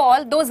we will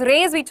call those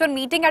rays which are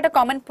meeting at a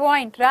common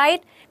point,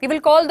 right? We will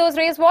call those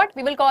rays what?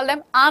 We will call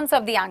them arms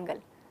of the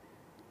angle.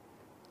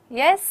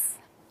 Yes?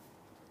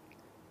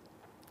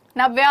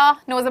 Navya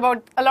knows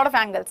about a lot of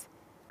angles.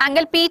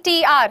 Angle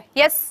PTR,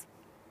 yes?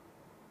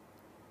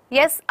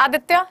 Yes,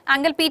 Aditya,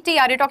 angle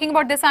PTR, you're talking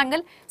about this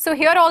angle. So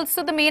here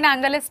also the main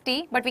angle is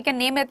T, but we can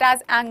name it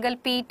as angle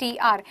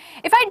PTR.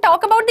 If I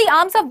talk about the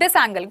arms of this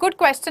angle, good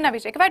question,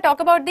 Abhishek. If I talk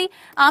about the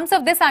arms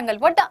of this angle,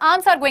 what the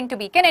arms are going to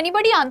be? Can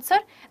anybody answer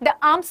the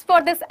arms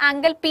for this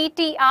angle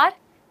PTR?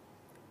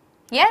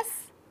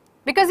 Yes,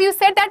 because you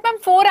said that, ma'am,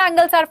 4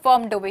 angles are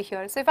formed over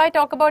here. So if I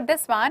talk about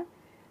this one,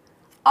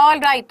 all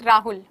right,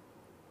 Rahul.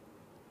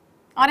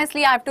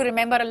 Honestly, I have to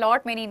remember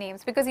many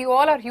names because you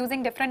all are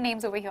using different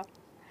names over here.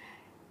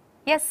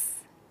 Yes,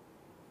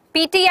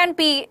 PT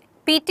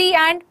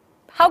and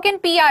how can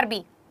PR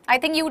be? I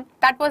think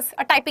that was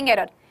a typing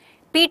error.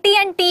 PT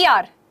and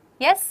TR,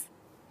 yes,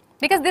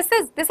 because this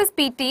is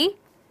PT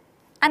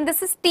and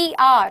this is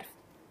TR.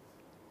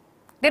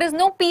 There is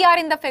no PR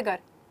in the figure,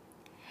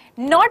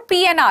 not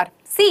PNR.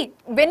 See,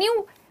 when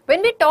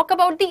we talk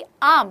about the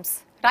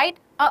arms, right?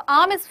 An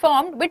arm is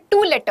formed with 2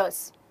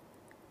 letters.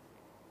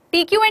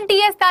 TQ and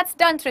TS, that's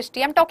done,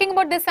 Srishti. I'm talking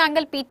about this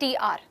angle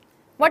PTR.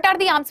 What are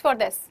the arms for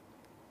this?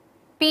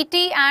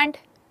 PT and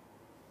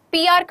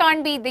PR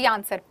can't be the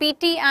answer.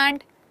 PT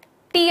and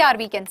TR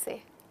we can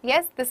say.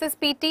 Yes, this is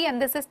PT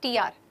and this is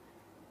TR.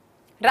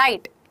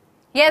 Right.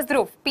 Yes,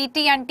 Dhruv, PT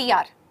and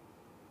TR.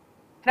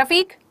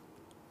 Rafiq,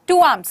 2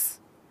 arms.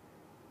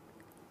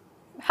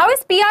 How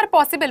is PR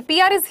possible?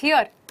 PR is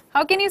here.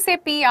 How can you say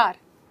PR?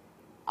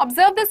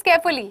 Observe this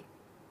carefully.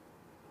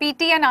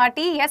 PT and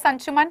RT. Yes,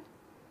 Anshuman.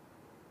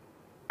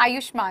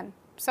 Ayushman.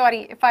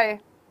 Sorry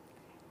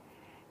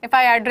if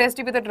I addressed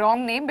you with the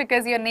wrong name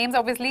because your names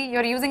obviously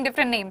you're using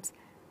different names.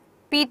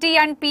 PT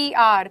and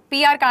PR.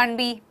 PR can't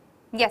be,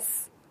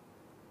 yes.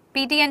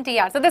 PT and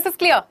TR. So this is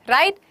clear,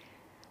 right?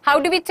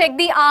 How do we check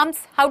the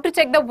arms? How to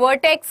check the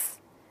vertex?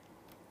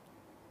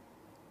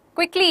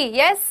 Quickly,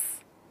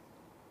 yes?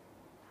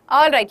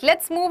 Alright,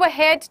 let's move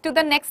ahead to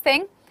the next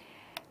thing.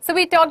 So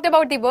we talked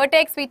about the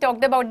vertex, we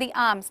talked about the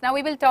arms. Now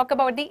we will talk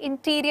about the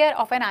interior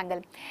of an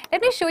angle.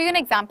 Let me show you an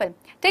example.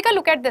 Take a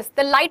look at this,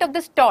 the light of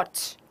this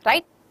torch,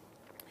 right?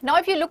 Now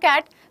if you look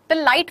at the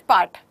light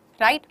part,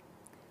 right?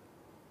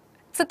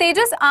 So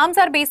Tejas, arms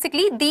are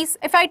basically these.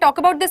 If I talk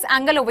about this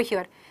angle over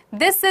here,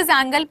 this is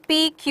angle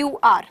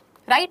PQR,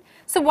 right?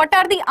 So what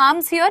are the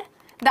arms here?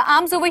 The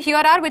arms over here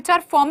are which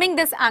are forming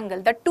this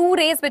angle, the 2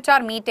 rays which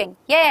are meeting.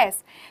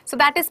 Yes, so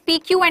that is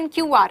PQ and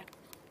QR.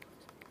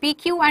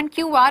 PQ and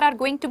QR are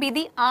going to be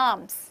the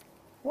arms.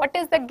 What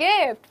is the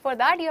gift? For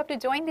that, you have to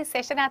join this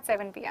session at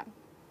 7 p.m.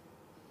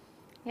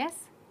 Yes?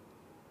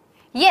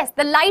 Yes,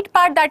 the light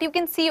part that you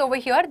can see over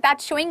here,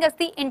 that's showing us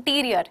the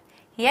interior.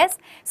 Yes?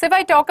 So if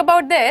I talk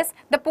about this,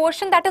 the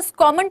portion that is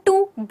common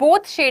to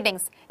both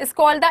shadings is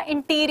called the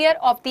interior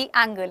of the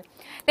angle.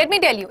 Let me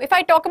tell you, if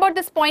I talk about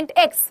this point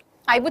X,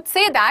 I would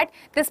say that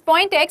this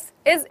point X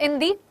is in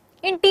the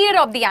interior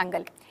of the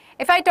angle.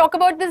 If I talk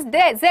about this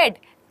Z,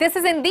 this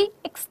is in the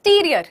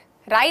exterior,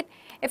 right?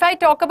 If I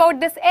talk about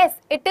this S,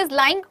 it is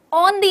lying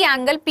on the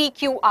angle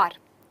PQR.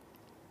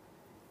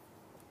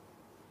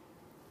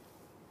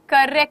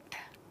 Correct.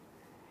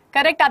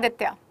 Correct,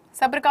 Aditya.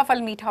 Sabr ka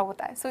phal meetha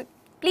hota hai. So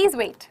please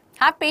wait.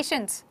 Have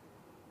patience.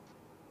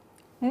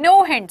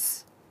 No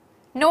hints.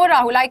 No,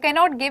 Rahul, I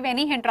cannot give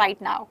any hint right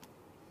now.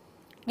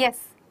 Yes.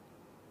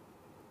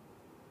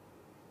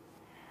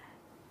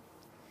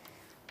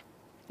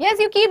 Yes,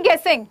 you keep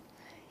guessing.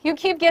 You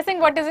keep guessing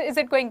what is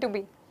it going to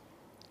be.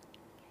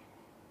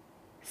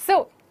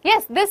 So,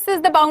 yes, this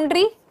is the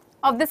boundary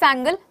of this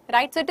angle,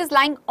 right? So, it is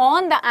lying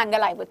on the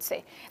angle, I would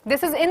say.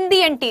 This is in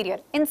the interior,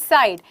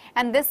 inside,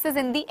 and this is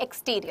in the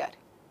exterior.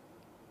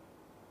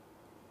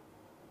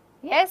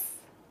 Yes?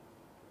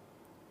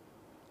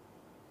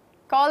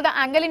 Call the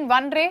angle in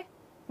one ray.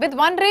 With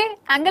one ray,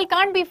 angle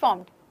can't be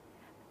formed.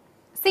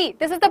 See,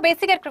 this is the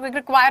basic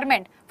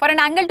requirement. For an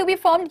angle to be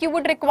formed, you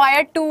would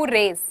require two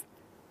rays.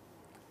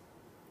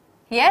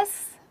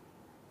 Yes?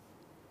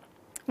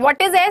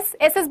 What is S?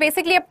 S is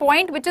basically a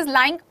point which is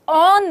lying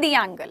on the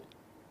angle.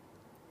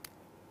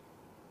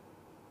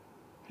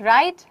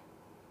 Right?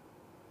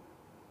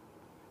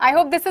 I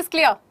hope this is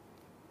clear.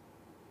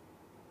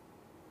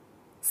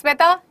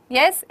 Sweta,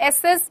 yes,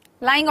 S is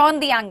lying on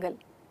the angle.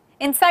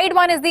 Inside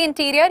one is the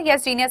interior,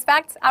 yes, genius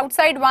facts.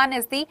 Outside one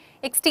is the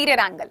exterior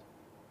angle.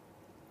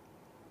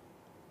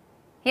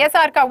 Yes,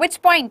 Arka,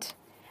 which point?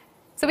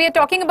 So we are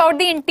talking about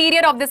the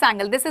interior of this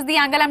angle. This is the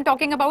angle I'm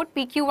talking about,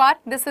 PQR.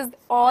 This is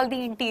all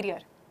the interior,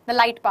 the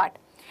light part.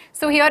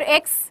 So here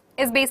X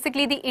is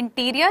basically the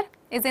interior,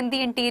 is in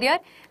the interior.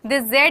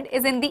 This Z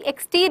is in the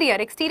exterior.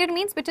 Exterior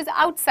means which is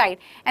outside.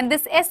 And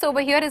this S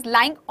over here is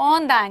lying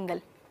on the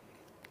angle.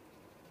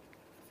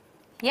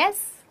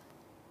 Yes?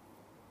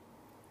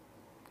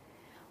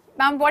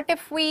 Ma'am, what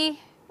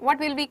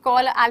will we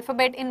call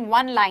alphabet in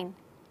one line?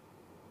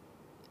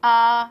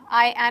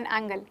 I and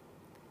angle.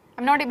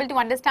 I'm not able to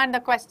understand the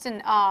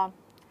question.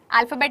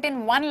 Alphabet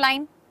in one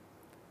line.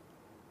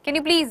 Can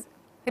you please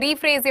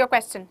rephrase your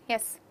question?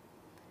 Yes.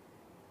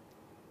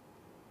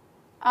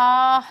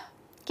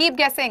 Keep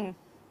guessing.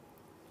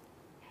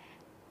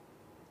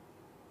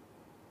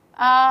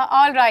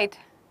 All right.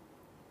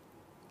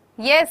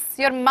 Yes,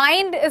 your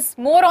mind is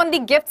more on the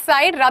gift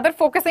side rather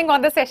focusing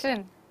on the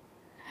session.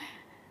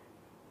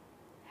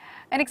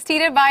 An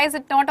exterior, why is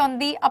it not on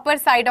the upper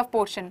side of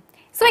portion?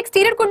 So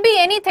exterior could be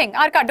anything.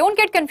 Arka, don't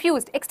get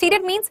confused.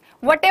 Exterior means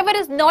whatever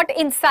is not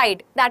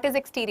inside, that is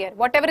exterior.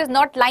 Whatever is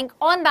not lying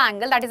on the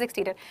angle, that is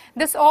exterior.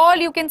 This all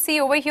you can see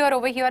over here,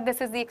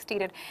 this is the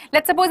exterior.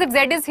 Let's suppose if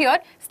Z is here,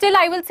 still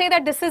I will say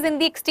that this is in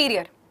the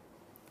exterior.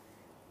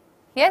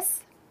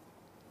 Yes?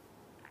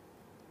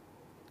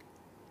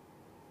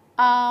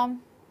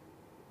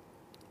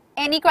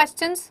 Any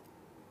questions?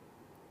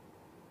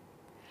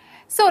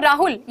 So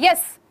Rahul,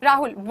 yes,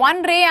 Rahul,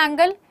 one ray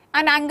angle,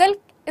 an angle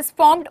is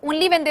formed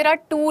only when there are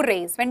two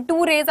rays. When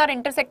two rays are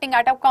intersecting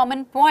at a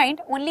common point,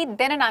 only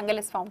then an angle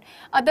is formed.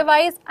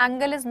 Otherwise,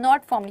 angle is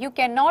not formed. You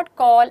cannot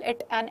call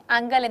it an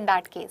angle in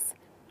that case.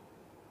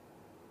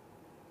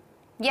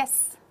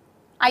 Yes.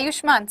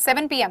 Ayushman,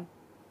 7 p.m.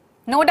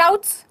 No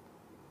doubts?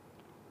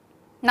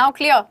 Now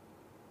clear?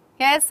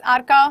 Yes,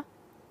 Arka,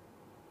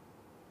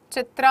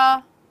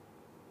 Chitra,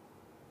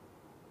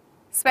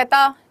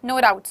 Sweta,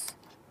 no doubts.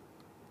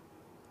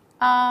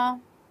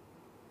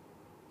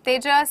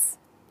 Tejas.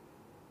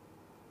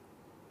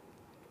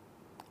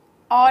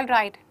 All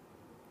right.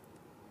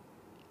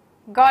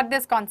 Got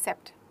this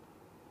concept.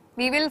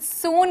 We will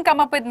soon come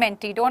up with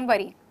Menti, don't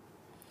worry.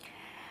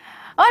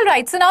 All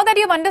right, so now that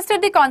you've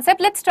understood the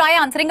concept, let's try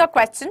answering a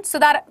question so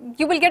that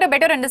you will get a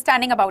better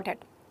understanding about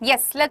it.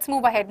 Yes, let's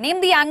move ahead. Name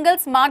the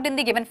angles marked in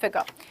the given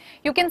figure.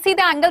 You can see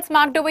the angles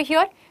marked over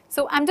here.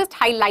 So I'm just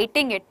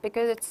highlighting it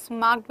because it's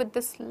marked with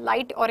this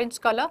light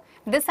orange color.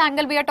 This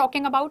angle we are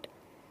talking about.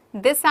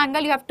 This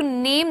angle, you have to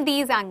name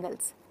these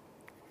angles.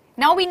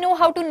 Now we know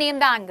how to name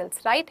the angles,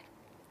 right?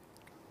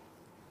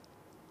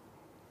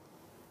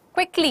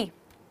 Quickly,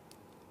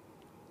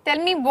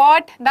 tell me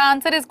what the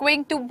answer is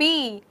going to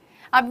be.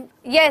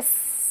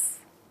 Yes,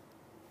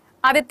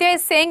 Aditya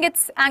is saying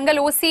it's angle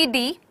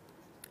OCD.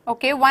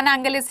 Okay, one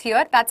angle is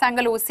here, that's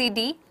angle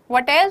OCD.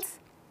 What else?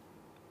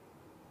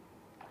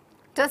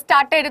 Just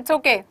started, it's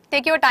okay.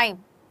 Take your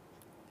time.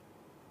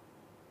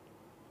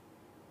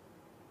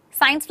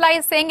 Science Fly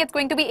is saying it's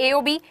going to be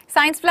AOB.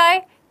 Science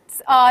Fly,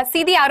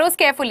 see the arrows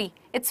carefully.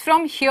 It's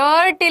from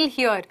here till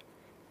here,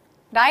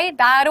 right?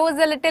 The arrow is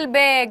a little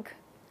big.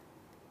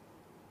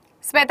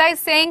 Sweta is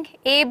saying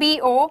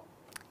ABO,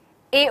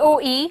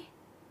 AOE,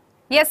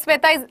 Yes,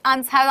 Sweta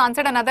has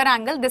answered another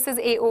angle. This is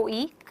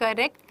AOE,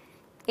 correct?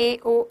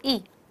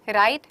 AOE,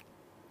 right?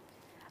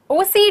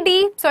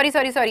 OCD,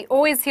 sorry,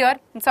 O is here.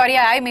 Sorry,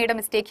 I made a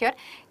mistake here.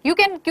 You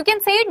can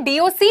say it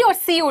DOC or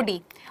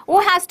COD. O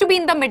has to be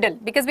in the middle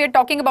because we are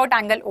talking about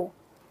angle O.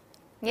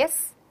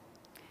 Yes?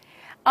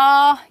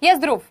 Yes,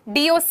 Dhruv.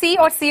 DOC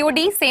or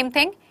COD, same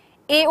thing.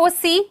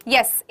 AOC,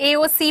 yes,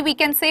 AOC we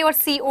can say, or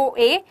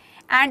COA,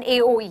 and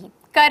AOE.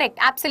 Correct,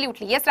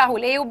 absolutely. Yes,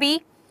 Rahul,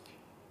 AOB,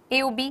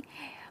 AOB.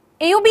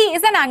 AOB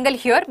is an angle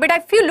here, but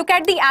if you look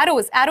at the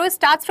arrows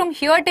starts from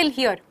here till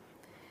here.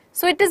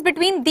 So it is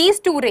between these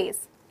two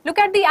rays. Look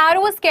at the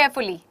arrows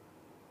carefully.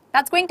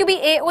 That's going to be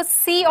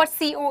AOC or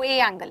COA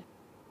angle.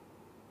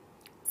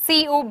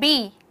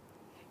 COB.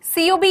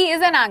 COB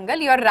is an angle,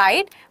 you're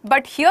right.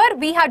 But here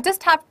we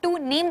just have to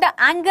name the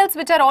angles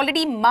which are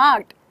already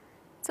marked.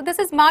 So this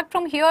is marked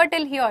from here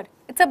till here.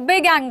 It's a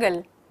big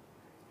angle,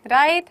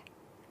 right?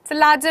 It's a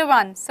larger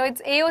one. So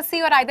it's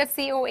AOC or either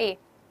COA.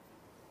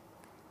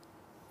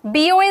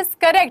 BO is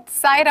correct,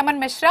 Sai Raman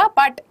Mishra.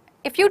 But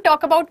if you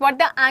talk about what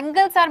the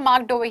angles are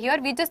marked over here,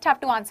 we just have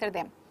to answer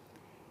them.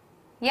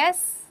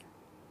 Yes?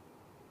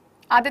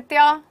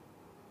 Aditya?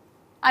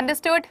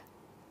 Understood?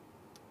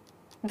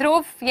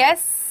 Dhruv?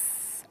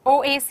 Yes?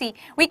 OAC.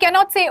 We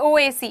cannot say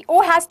OAC.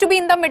 O has to be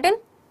in the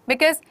middle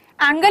because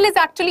angle is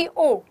actually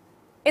O.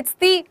 It's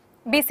the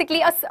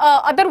basically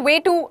other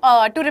way to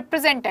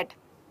represent it.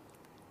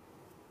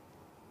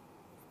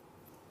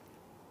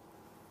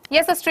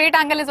 Yes, a straight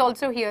angle is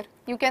also here.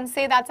 You can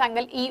say that's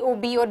angle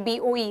EOB or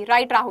BOE,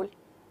 right, Rahul?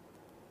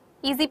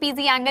 Easy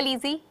peasy angle,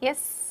 easy.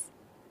 Yes.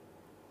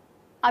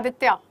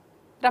 Aditya,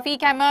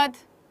 Rafiq Ahmed,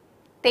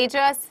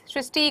 Tejas,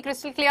 Shrishti,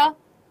 crystal clear.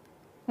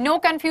 No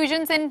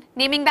confusions in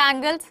naming the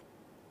angles.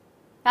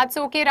 That's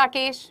okay,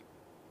 Rakesh.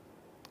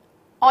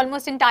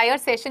 Almost entire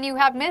session you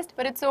have missed,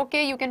 but it's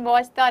okay. You can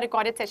watch the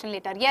recorded session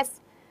later.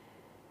 Yes.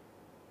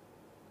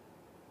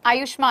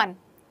 Ayushman,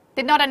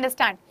 did not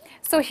understand.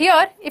 So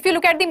here, if you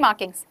look at the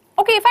markings.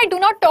 Okay, if I do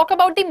not talk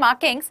about the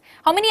markings,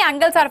 how many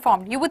angles are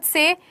formed? You would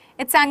say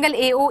it's angle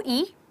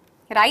AOE,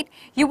 right?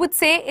 You would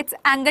say it's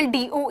angle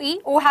DOE,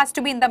 O has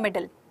to be in the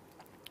middle.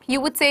 You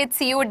would say it's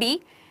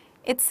COD,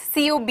 it's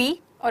COB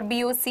or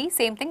BOC,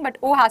 same thing, but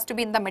O has to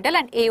be in the middle,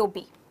 and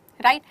AOB,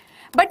 right?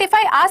 But if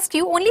I ask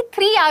you, only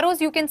 3 arrows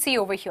you can see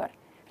over here,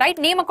 right?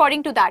 Name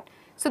according to that.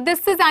 So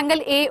this is angle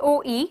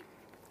AOE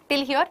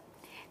till here.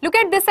 Look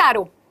at this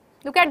arrow.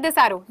 Look at this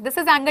arrow. This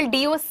is angle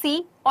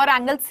DOC or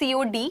angle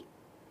COD,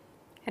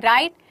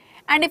 right?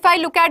 And if I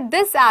look at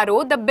this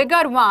arrow, the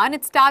bigger one,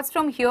 it starts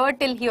from here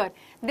till here.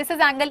 This is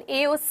angle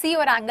AOC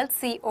or angle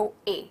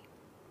COA.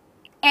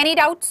 Any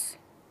doubts?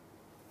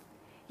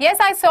 Yes,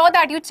 I saw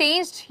that you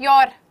changed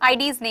your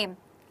ID's name,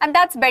 and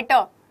that's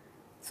better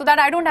so that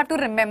I don't have to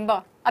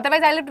remember.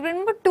 Otherwise, I'll have to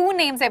remember 2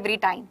 names every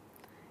time.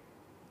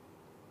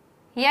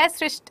 Yes,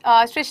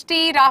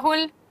 Shrishti,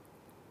 Rahul.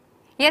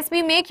 Yes,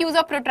 we make use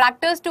of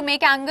protractors to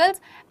make angles,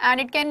 and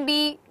it can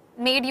be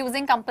made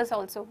using compass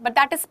also. But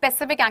that is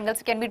specific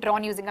angles can be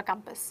drawn using a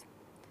compass.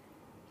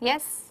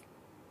 Yes.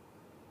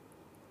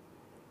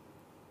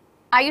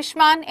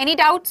 Ayushman, any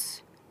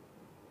doubts?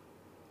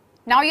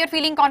 Now you're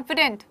feeling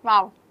confident.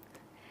 Wow.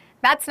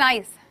 That's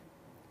nice.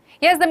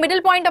 Yes, the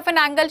middle point of an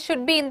angle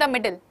should be in the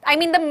middle. I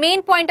mean, the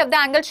main point of the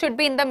angle should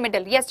be in the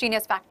middle. Yes,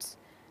 genius facts.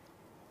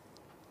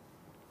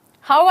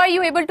 How are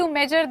you able to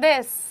measure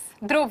this?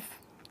 Dhruv.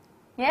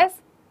 Yes?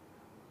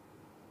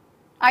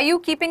 Are you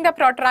keeping the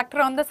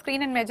protractor on the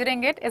screen and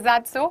measuring it? Is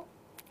that so?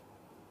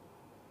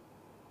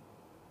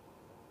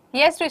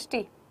 Yes,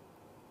 Shrishti.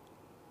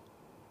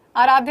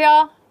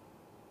 Aradhya.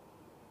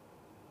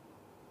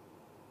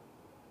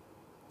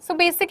 So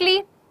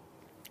basically,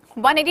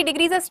 180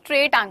 degrees is a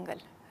straight angle,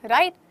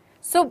 right?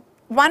 So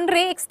one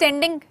ray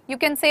extending, you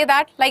can say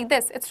that like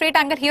this. It's straight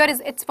angle here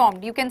is it's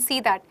formed. You can see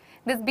that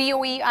this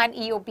BOE and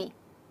EOB.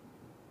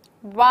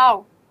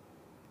 Wow,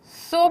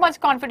 so much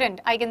confident.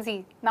 I can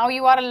see now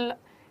you are.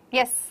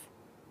 Yes,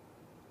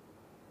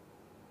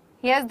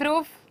 yes,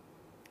 Dhruv,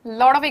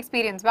 lot of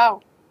experience.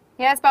 Wow.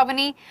 Yes,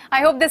 Pavani.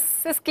 I hope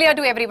this is clear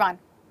to everyone.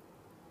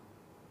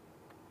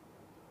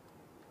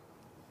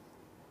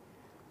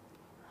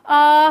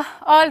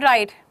 All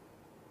right.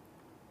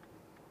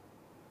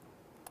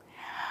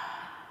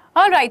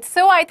 Alright,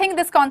 so I think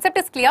this concept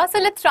is clear. So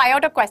let's try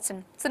out a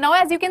question. So now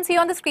as you can see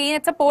on the screen,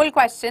 it's a poll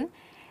question.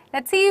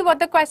 Let's see what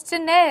the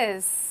question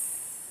is.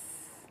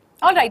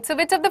 Alright, so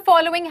which of the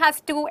following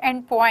has 2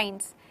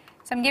 endpoints?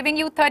 So I'm giving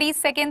you 30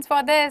 seconds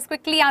for this.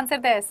 Quickly answer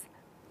this.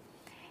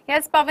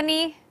 Yes,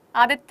 Pavani,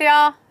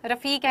 Aditya,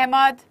 Rafiq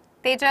Ahmed,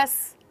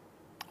 Tejas.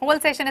 Whole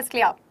session is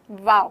clear.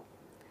 Wow.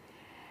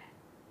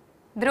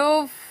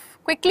 Dhruv,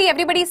 quickly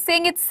everybody is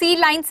saying it's C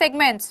line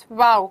segments.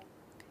 Wow.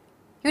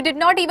 You did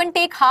not even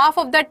take half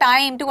of the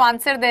time to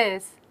answer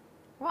this.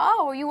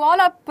 Wow, you all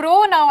are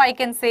pro now, I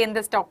can say, in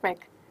this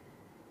topic.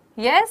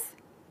 Yes?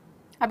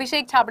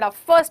 Abhishek Chhabda,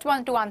 first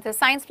one to answer.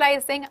 Science Fly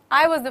is saying,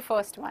 I was the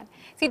first one.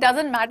 See, it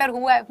doesn't matter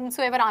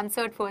whosoever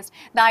answered first.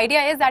 The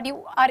idea is that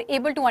you are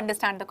able to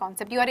understand the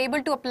concept. You are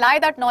able to apply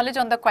that knowledge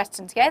on the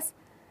questions, yes?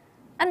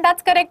 And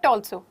that's correct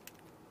also.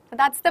 So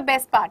that's the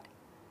best part.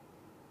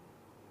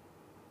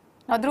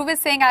 Now Dhruv is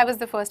saying I was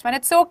the first one.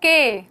 It's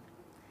okay.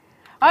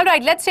 All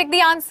right, let's check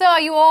the answer.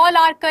 You all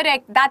are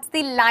correct. That's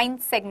the line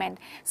segment.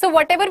 So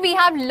whatever we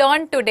have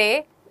learned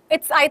today,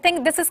 I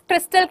think this is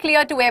crystal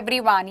clear to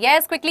everyone.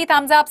 Yes, quickly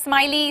thumbs up,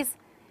 smileys.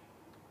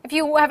 If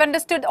you have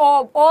understood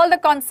all the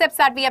concepts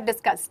that we have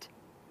discussed.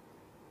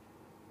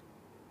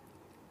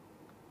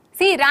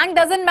 See, rank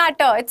doesn't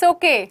matter. It's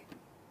okay.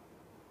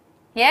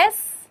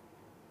 Yes?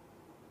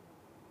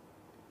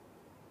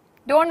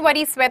 Don't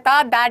worry,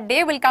 Sweta. That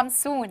day will come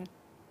soon.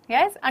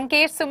 Yes?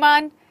 Ankesh,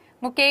 Suman,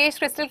 Mukesh,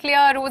 crystal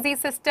clear. Rosie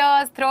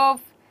sisters, Dhruv,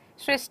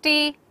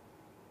 Shrishti.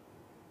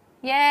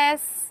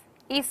 Yes.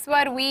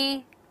 Iswar,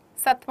 V,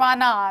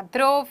 Satwana,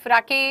 Dhruv,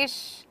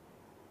 Rakesh.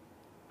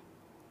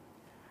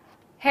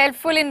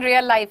 Helpful in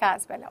real life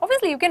as well.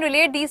 Obviously, you can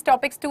relate these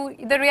topics to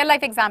the real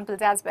life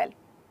examples as well.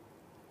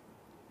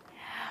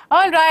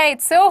 All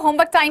right, so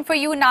homework time for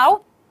you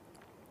now.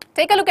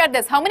 Take a look at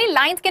this. How many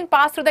lines can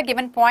pass through the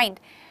given point?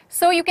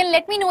 So you can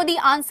let me know the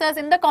answers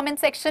in the comment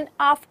section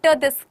after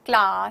this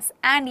class.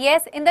 And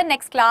yes, in the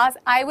next class,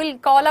 I will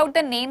call out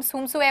the names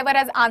whomsoever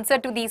has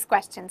answered to these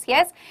questions.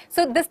 Yes.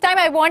 So this time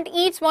I want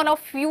each one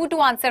of you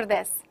to answer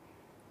this.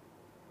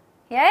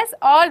 Yes,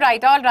 all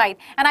right, all right.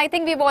 And I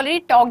think we've already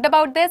talked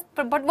about this,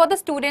 but for the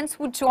students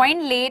who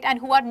joined late and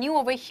who are new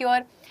over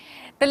here,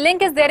 the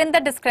link is there in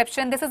the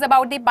description. This is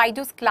about the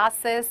BYJU'S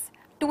classes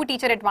to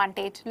Teacher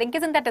Advantage. Link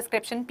is in the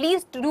description.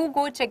 Please do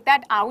go check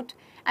that out.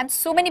 And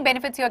so many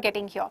benefits you're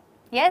getting here.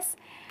 Yes.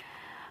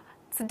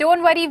 So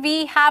don't worry,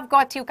 we have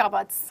got you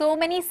covered. So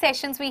many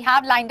sessions we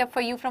have lined up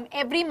for you from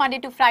every Monday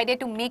to Friday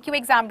to make you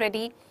exam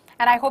ready.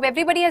 And I hope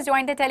everybody has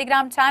joined the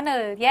Telegram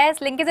channel. Yes,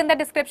 link is in the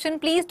description.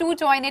 Please do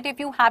join it if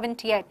you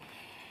haven't yet.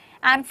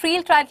 And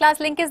free trial class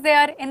link is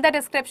there in the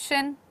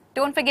description.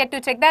 Don't forget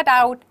to check that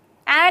out.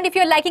 And if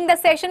you're liking the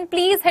session,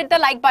 please hit the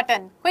like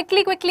button.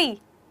 Quickly,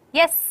 quickly.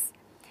 Yes.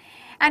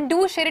 And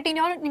do share it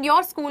in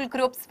your school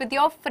groups, with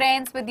your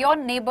friends, with your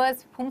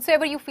neighbors,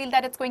 whomsoever you feel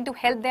that it's going to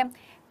help them.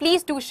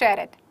 Please do share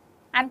it.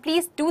 And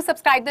please do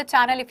subscribe the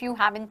channel if you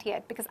haven't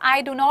yet, because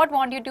I do not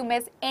want you to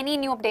miss any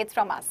new updates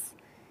from us.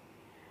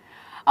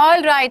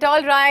 All right,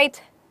 all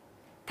right.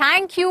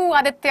 Thank you,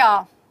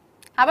 Aditya.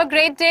 Have a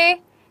great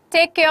day.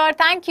 Take care.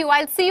 Thank you.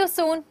 I'll see you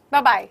soon.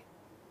 Bye-bye.